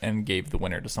winner and gave the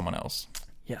winner to someone else.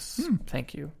 Yes,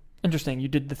 thank you. Interesting, you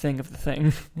did the thing of the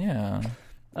thing. Yeah.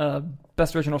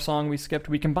 Best Original Song we skipped.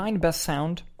 We combined Best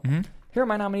Sound. Here are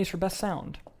my nominees for Best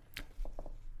Sound.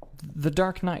 The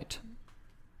Dark Knight,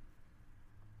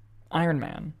 Iron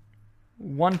Man,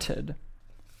 Wanted,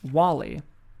 Wall-E,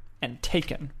 and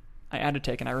Taken. I added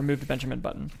Taken. I removed Benjamin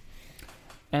Button.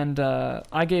 And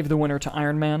I gave the winner to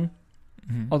Iron Man,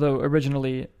 although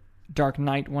originally Dark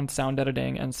Knight won sound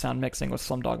editing and sound mixing with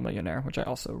Slumdog Millionaire, which I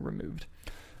also removed.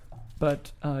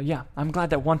 But yeah, I'm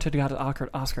glad that Wanted got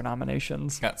Oscar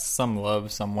nominations. Got some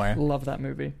love somewhere. Love that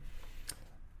movie.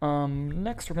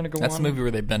 Next, we're going to go on. That's the movie where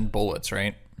they bend bullets,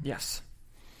 right? Yes.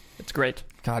 It's great.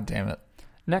 God damn it.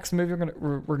 Next movie,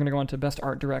 we're going to go on to Best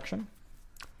Art Direction.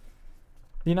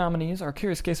 The nominees are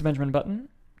Curious Case of Benjamin Button,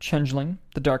 Changeling,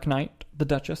 The Dark Knight, The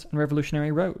Duchess, and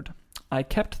Revolutionary Road. I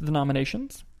kept the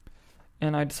nominations,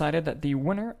 and I decided that the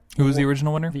winner... Who was the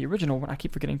original winner? The original winner. I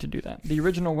keep forgetting to do that. The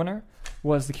original winner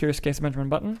was The Curious Case of Benjamin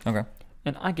Button. Okay.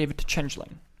 And I gave it to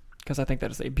Changeling, because I think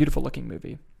that is a beautiful-looking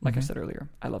movie. Like I said earlier,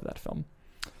 I love that film.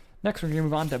 Next, we're going to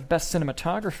move on to Best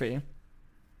Cinematography.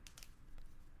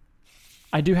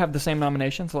 I do have the same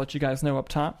nominations, I'll let you guys know up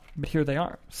top, but here they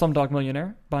are. Slumdog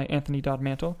Millionaire by Anthony Dodd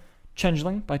Mantle,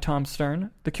 Changeling by Tom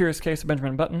Stern, The Curious Case of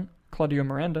Benjamin Button, Claudio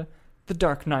Miranda, The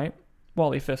Dark Knight,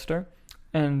 Wally Pfister,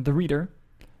 and The Reader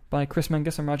by Chris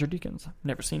Mingus and Roger Deakins.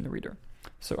 Never seen The Reader.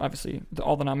 So obviously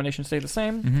all the nominations stay the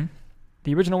same. Mm-hmm.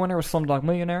 The original winner was Slumdog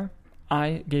Millionaire.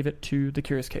 I gave it to The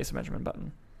Curious Case of Benjamin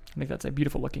Button. I think that's a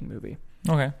beautiful looking movie.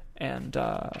 Okay. And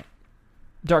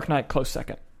Dark Knight, close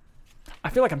second. I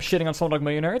feel like I'm shitting on Slumdog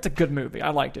Millionaire. It's a good movie. I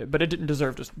liked it, but it didn't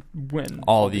deserve to win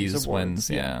all these awards. wins,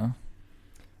 yeah.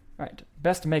 All right.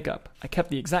 Best makeup. I kept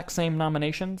the exact same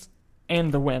nominations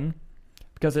and the win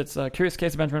because it's Curious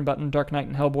Case of Benjamin Button, Dark Knight,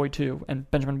 and Hellboy 2, and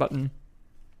Benjamin Button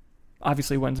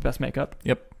obviously wins best makeup.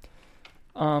 Yep.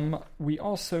 We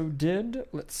also did,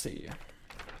 let's see,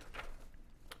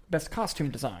 best costume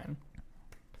design.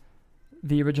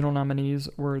 The original nominees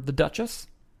were The Duchess,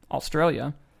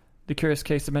 Australia, The Curious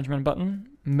Case of Benjamin Button,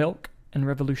 Milk, and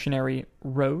Revolutionary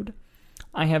Road.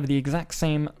 I have the exact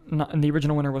same, and the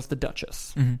original winner was The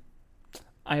Duchess. Mm-hmm.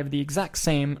 I have the exact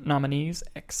same nominees,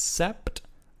 except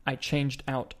I changed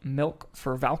out Milk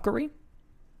for Valkyrie.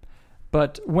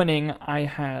 But winning, I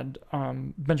had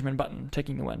Benjamin Button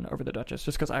taking the win over The Duchess,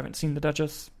 just because I haven't seen The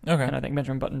Duchess. Okay. And I think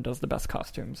Benjamin Button does the best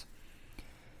costumes.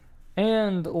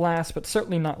 And last, but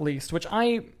certainly not least, which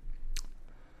I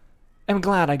am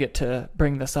glad I get to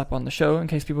bring this up on the show, in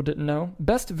case people didn't know,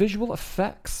 best visual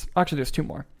effects. Actually, there's two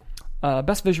more.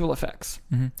 Best visual effects.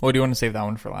 Mm-hmm. Well, do you want to save that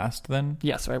one for last, then?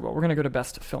 Yes, I will. We're going to go to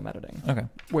best film editing. Okay.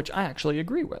 Which I actually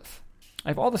agree with. I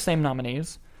have all the same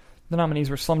nominees. The nominees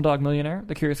were Slumdog Millionaire,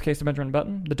 The Curious Case of Benjamin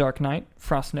Button, The Dark Knight,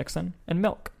 Frost Nixon, and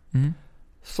Milk. Mm-hmm.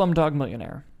 Slumdog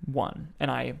Millionaire won,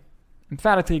 and I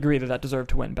emphatically agree that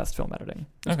deserved to win best film editing.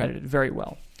 It was edited very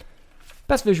well.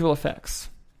 Best visual effects,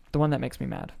 the one that makes me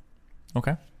mad.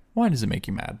 Okay. Why does it make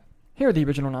you mad? Here are the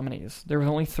original nominees. There were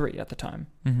only 3 at the time.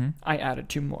 Mm-hmm. I added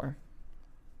 2 more.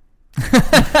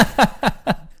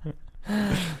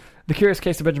 The Curious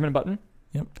Case of Benjamin Button.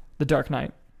 Yep. The Dark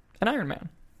Knight. And Iron Man.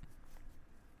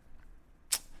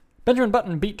 Benjamin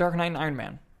Button beat Dark Knight and Iron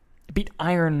Man. It beat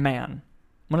Iron Man.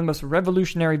 One of the most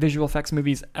revolutionary visual effects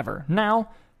movies ever. Now,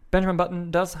 Benjamin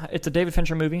Button it's a David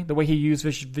Fincher movie. The way he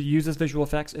uses visual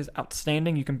effects is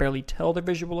outstanding. You can barely tell they're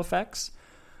visual effects.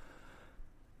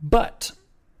 But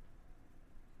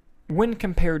when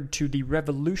compared to the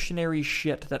revolutionary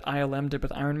shit that ILM did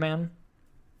with Iron Man,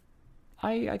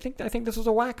 I think this was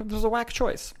a whack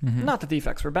choice. Mm-hmm. Not that the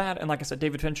effects were bad, and like I said,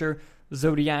 David Fincher,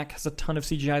 Zodiac has a ton of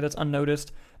CGI that's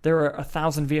unnoticed. There are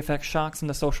 1,000 VFX shots in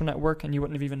The Social Network, and you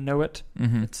wouldn't even know it.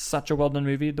 Mm-hmm. It's such a well-done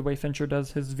movie, the way Fincher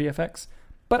does his VFX.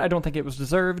 But I don't think it was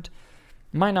deserved.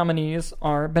 My nominees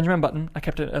are Benjamin Button. I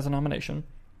kept it as a nomination.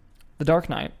 The Dark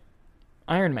Knight.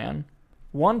 Iron Man.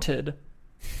 Wanted.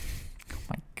 Oh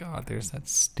my God, there's that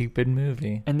stupid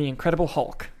movie. And The Incredible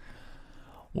Hulk.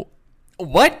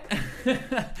 What?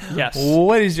 Yes.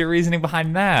 What is your reasoning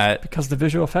behind that? Because the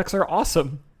visual effects are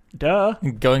awesome. Duh.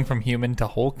 Going from human to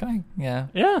Hulk? Yeah.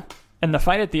 Yeah. And the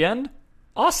fight at the end?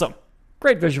 Awesome.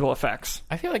 Great visual effects.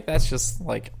 I feel like that's just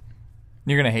like...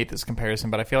 You're going to hate this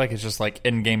comparison, but I feel like it's just like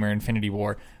Endgame or Infinity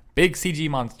War. Big CG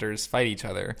monsters fight each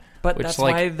other. But that's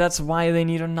why they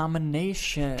need a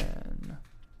nomination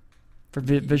for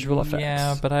visual effects.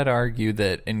 Yeah, but I'd argue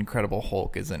that Incredible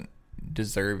Hulk isn't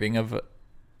deserving of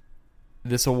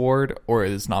this award, or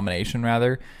this nomination,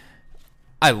 rather.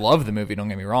 I love the movie, don't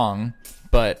get me wrong,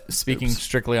 but speaking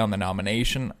strictly on the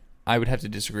nomination, I would have to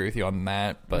disagree with you on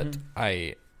that, but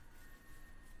I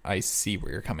see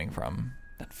where you're coming from.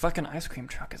 That fucking ice cream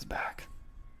truck is back.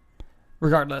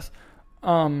 Regardless,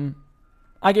 I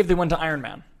gave the one to Iron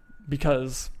Man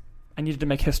because I needed to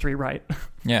make history right.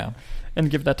 Yeah.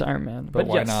 And give that to Iron Man. But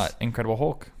why yes, not Incredible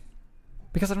Hulk?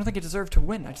 Because I don't think it deserved to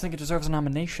win. I just think it deserves a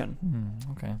nomination.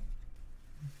 Okay.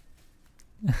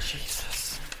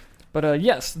 Jesus. But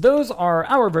yes, those are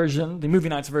our version, the Movie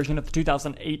Nights version of the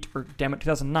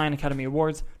 2009 Academy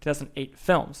Awards, 2008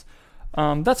 films.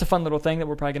 That's a fun little thing that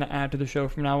we're probably going to add to the show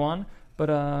from now on.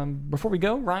 But before we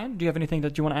go, Ryan, do you have anything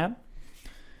that you want to add?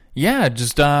 Yeah,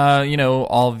 just,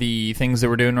 all the things that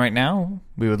we're doing right now.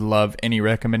 We would love any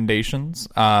recommendations.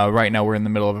 Right now we're in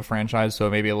the middle of a franchise, so it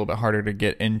may be a little bit harder to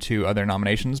get into other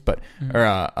nominations, but or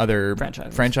other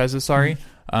franchises, sorry.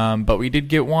 But we did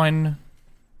get one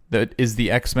that is the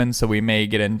X-Men, so we may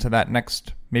get into that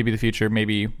next, maybe the future,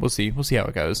 maybe we'll see how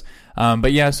it goes.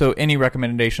 But yeah, so any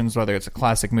recommendations, whether it's a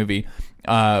classic movie,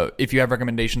 if you have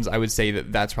recommendations, I would say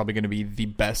that that's probably going to be the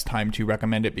best time to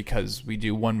recommend it, because we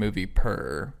do one movie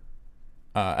per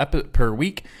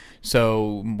week,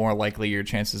 so more likely your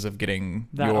chances of getting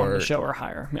that on the show are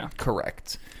higher. Yeah,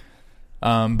 correct.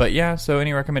 But yeah, so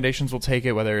any recommendations, we'll take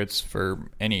it, whether it's for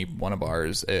any one of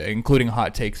ours, including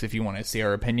hot takes. If you want to see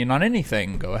our opinion on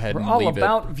anything, go ahead and leave it. We're all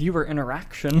about viewer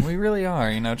interaction. We really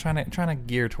are, trying to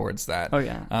gear towards that. Oh,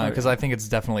 yeah. Because I think it's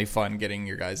definitely fun getting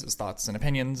your guys' thoughts and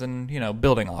opinions and,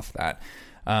 building off that.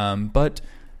 But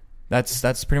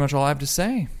that's pretty much all I have to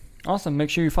say. Awesome. Make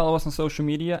sure you follow us on social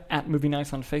media at Movie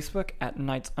Nights on Facebook, at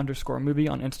Nights_movie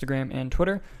on Instagram and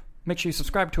Twitter. Make sure you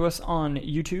subscribe to us on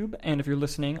YouTube, and if you're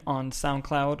listening on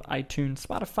SoundCloud, iTunes,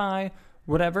 Spotify,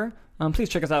 whatever, please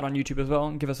check us out on YouTube as well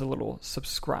and give us a little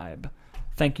subscribe.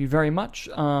 Thank you very much.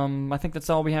 I think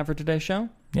that's all we have for today's show.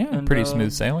 Yeah, and, pretty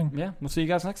smooth sailing. Yeah, we'll see you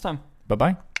guys next time.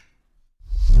 Bye-bye.